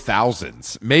low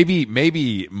thousands,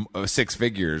 maybe six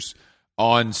figures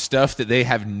on stuff that they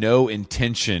have no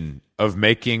intention of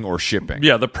making or shipping.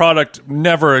 Yeah, the product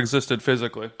never existed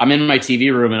physically. I'm in my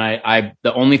TV room, and I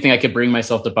the only thing I could bring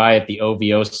myself to buy at the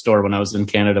OVO store when I was in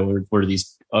Canada were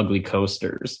these ugly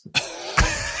coasters.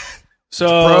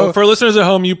 So for listeners at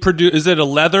home, you produce, is it a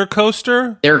leather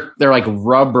coaster? They're like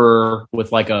rubber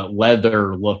with like a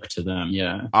leather look to them.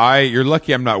 Yeah. You're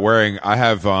lucky I'm not wearing, I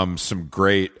have some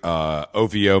great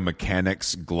OVO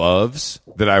mechanics gloves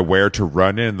that I wear to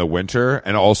run in the winter,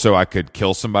 and also I could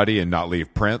kill somebody and not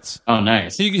leave prints. Oh,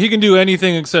 nice. He can do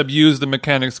anything except use the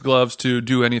mechanics gloves to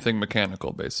do anything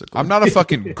mechanical, basically. I'm not a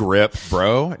fucking grip,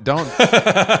 bro.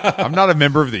 I'm not a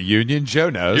member of the union. Joe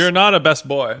knows. You're not a best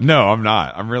boy. No, I'm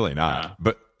not. I'm really not.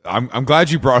 But I'm glad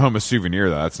you brought home a souvenir,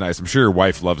 though. That's nice. I'm sure your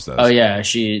wife loves those. Oh yeah,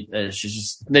 she's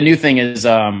just, the new thing is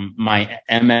my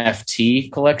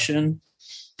MFT collection,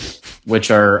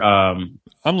 which are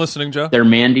I'm listening, Joe. they're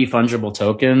Mandy fungible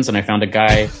tokens, and I found a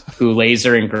guy who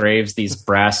laser engraves these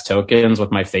brass tokens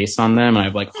with my face on them, and I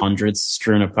have like hundreds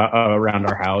strewn around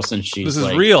our house. And she's This is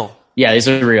like, real. Yeah, these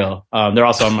are real. They're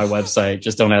also on my website.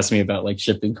 Just don't ask me about like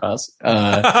shipping costs.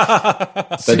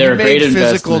 But So they're a great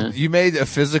physical. investment. You made a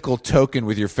physical token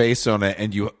with your face on it,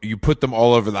 and you put them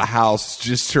all over the house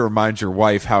just to remind your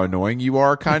wife how annoying you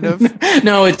are, kind of.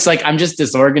 No, it's like I'm just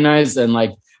disorganized, and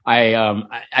like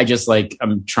I just like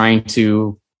I'm trying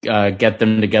to get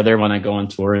them together when I go on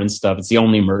tour and stuff. It's the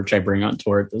only merch I bring on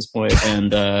tour at this point,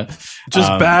 and Just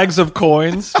bags of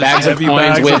coins, bags of heavy coins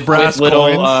bags with, of brass with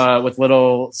little coins. with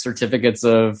little certificates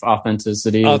of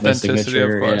authenticity. with my Authenticity,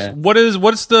 signature, of course. yeah.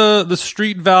 What's the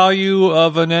street value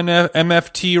of an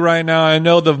MFT right now? I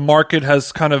know the market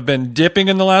has kind of been dipping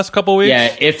in the last couple weeks.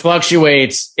 Yeah, it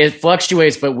fluctuates.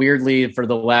 But weirdly, for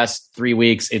the last 3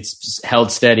 weeks, it's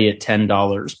held steady at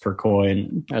 $10 per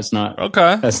coin. That's not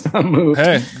moved.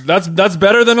 Hey, that's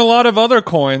better than a lot of other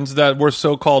coins that were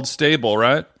so-called stable,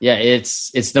 right? Yeah,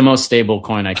 it's the most stable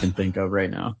coin I can think of right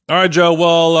now. All right, Joe.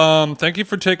 Well, thank you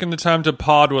for taking the time to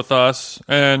pod with us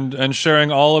and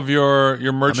sharing all of your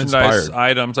merchandise inspired.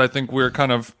 items. I think we're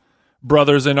kind of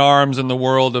brothers in arms in the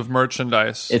world of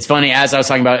merchandise. It's funny, as I was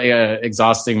talking about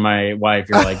exhausting my wife,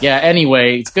 you're like, yeah,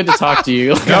 anyway, it's good to talk to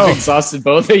you. Like, I've exhausted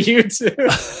both of you too.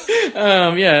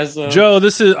 Yeah, so Joe,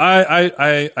 this is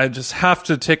I just have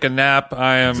to take a nap.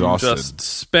 I am Exhausted. just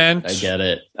spent. I get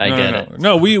it. I get it.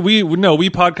 No, we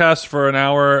podcast for an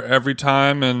hour every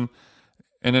time, and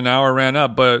an hour ran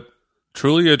up, but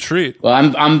truly a treat.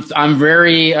 Well, I'm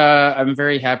very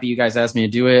happy you guys asked me to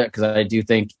do it, because I do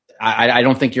think I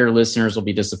don't think your listeners will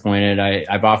be disappointed.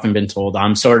 I've often been told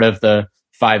I'm sort of the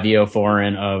 5EO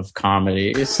foreign of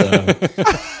comedy. So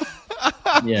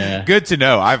yeah. Good to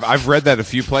know. I've read that a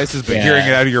few places, but Yeah. hearing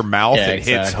it out of your mouth, Yeah, it hits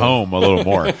exactly. home a little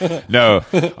more. No,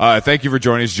 thank you for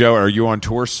joining us, Joe. Are you on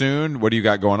tour soon? What do you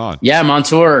got going on? Yeah, I'm on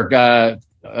tour.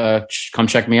 Come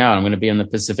check me out. I'm going to be in the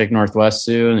Pacific Northwest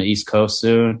soon, the East Coast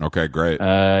soon. Okay, great.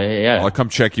 Yeah. I'll come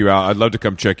check you out. I'd love to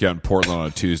come check you out in Portland on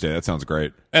a Tuesday. That sounds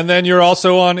great. And then you're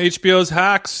also on HBO's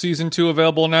Hacks, season 2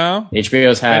 available now.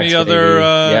 HBO's Hacks. Any other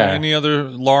baby. any other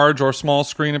large or small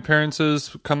screen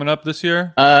appearances coming up this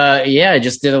year? Yeah, I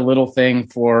just did a little thing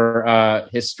for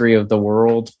History of the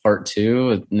World Part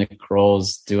 2. Nick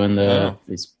Kroll's doing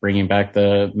he's bringing back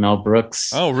the Mel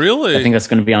Brooks. Oh, really? I think that's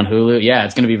going to be on Hulu. Yeah,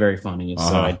 it's going to be very funny.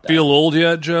 So I Feel old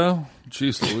yet, Joe?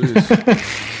 Jeez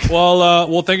Louise.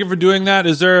 Well, thank you for doing that.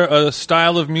 Is there a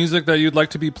style of music that you'd like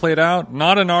to be played out?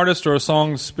 Not an artist or a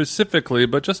song specifically,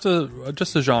 but just a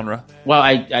genre. Well,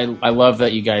 I love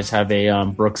that you guys have a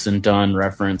Brooks and Dunn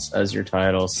reference as your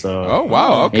title. So Oh,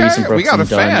 wow. Okay. maybe some Brooks We got and a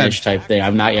fan. Dunn-ish type thing.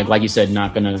 I'm not, like you said,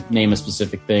 not going to name a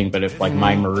specific thing, but if like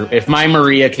if My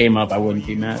Maria came up, I wouldn't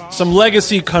be mad. Some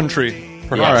legacy country.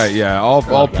 Perhaps. All right, yeah.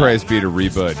 All praise be to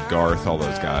Reba and Garth, all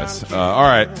those guys. All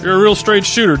right. You're a real straight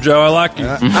shooter, Joe. I like you.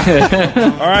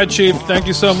 All right, Chief. Thank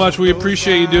you so much. We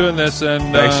appreciate you doing this, and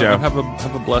Thanks, Joe. have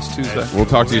a blessed Tuesday. We'll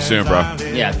talk to you soon, bro.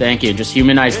 Yeah, thank you. Just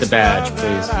humanize the badge,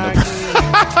 please.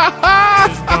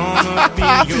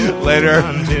 Later.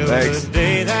 Until Thanks. the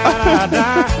day that I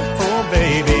die. Oh,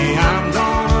 baby, I'm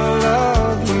gonna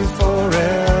love you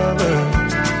forever.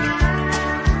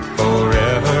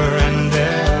 Forever and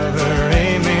ever,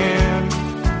 amen.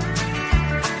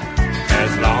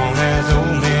 As long as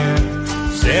old men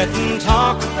sit and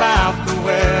talk about the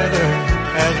weather.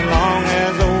 As long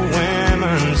as old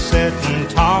women sit and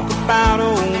talk about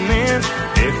old men.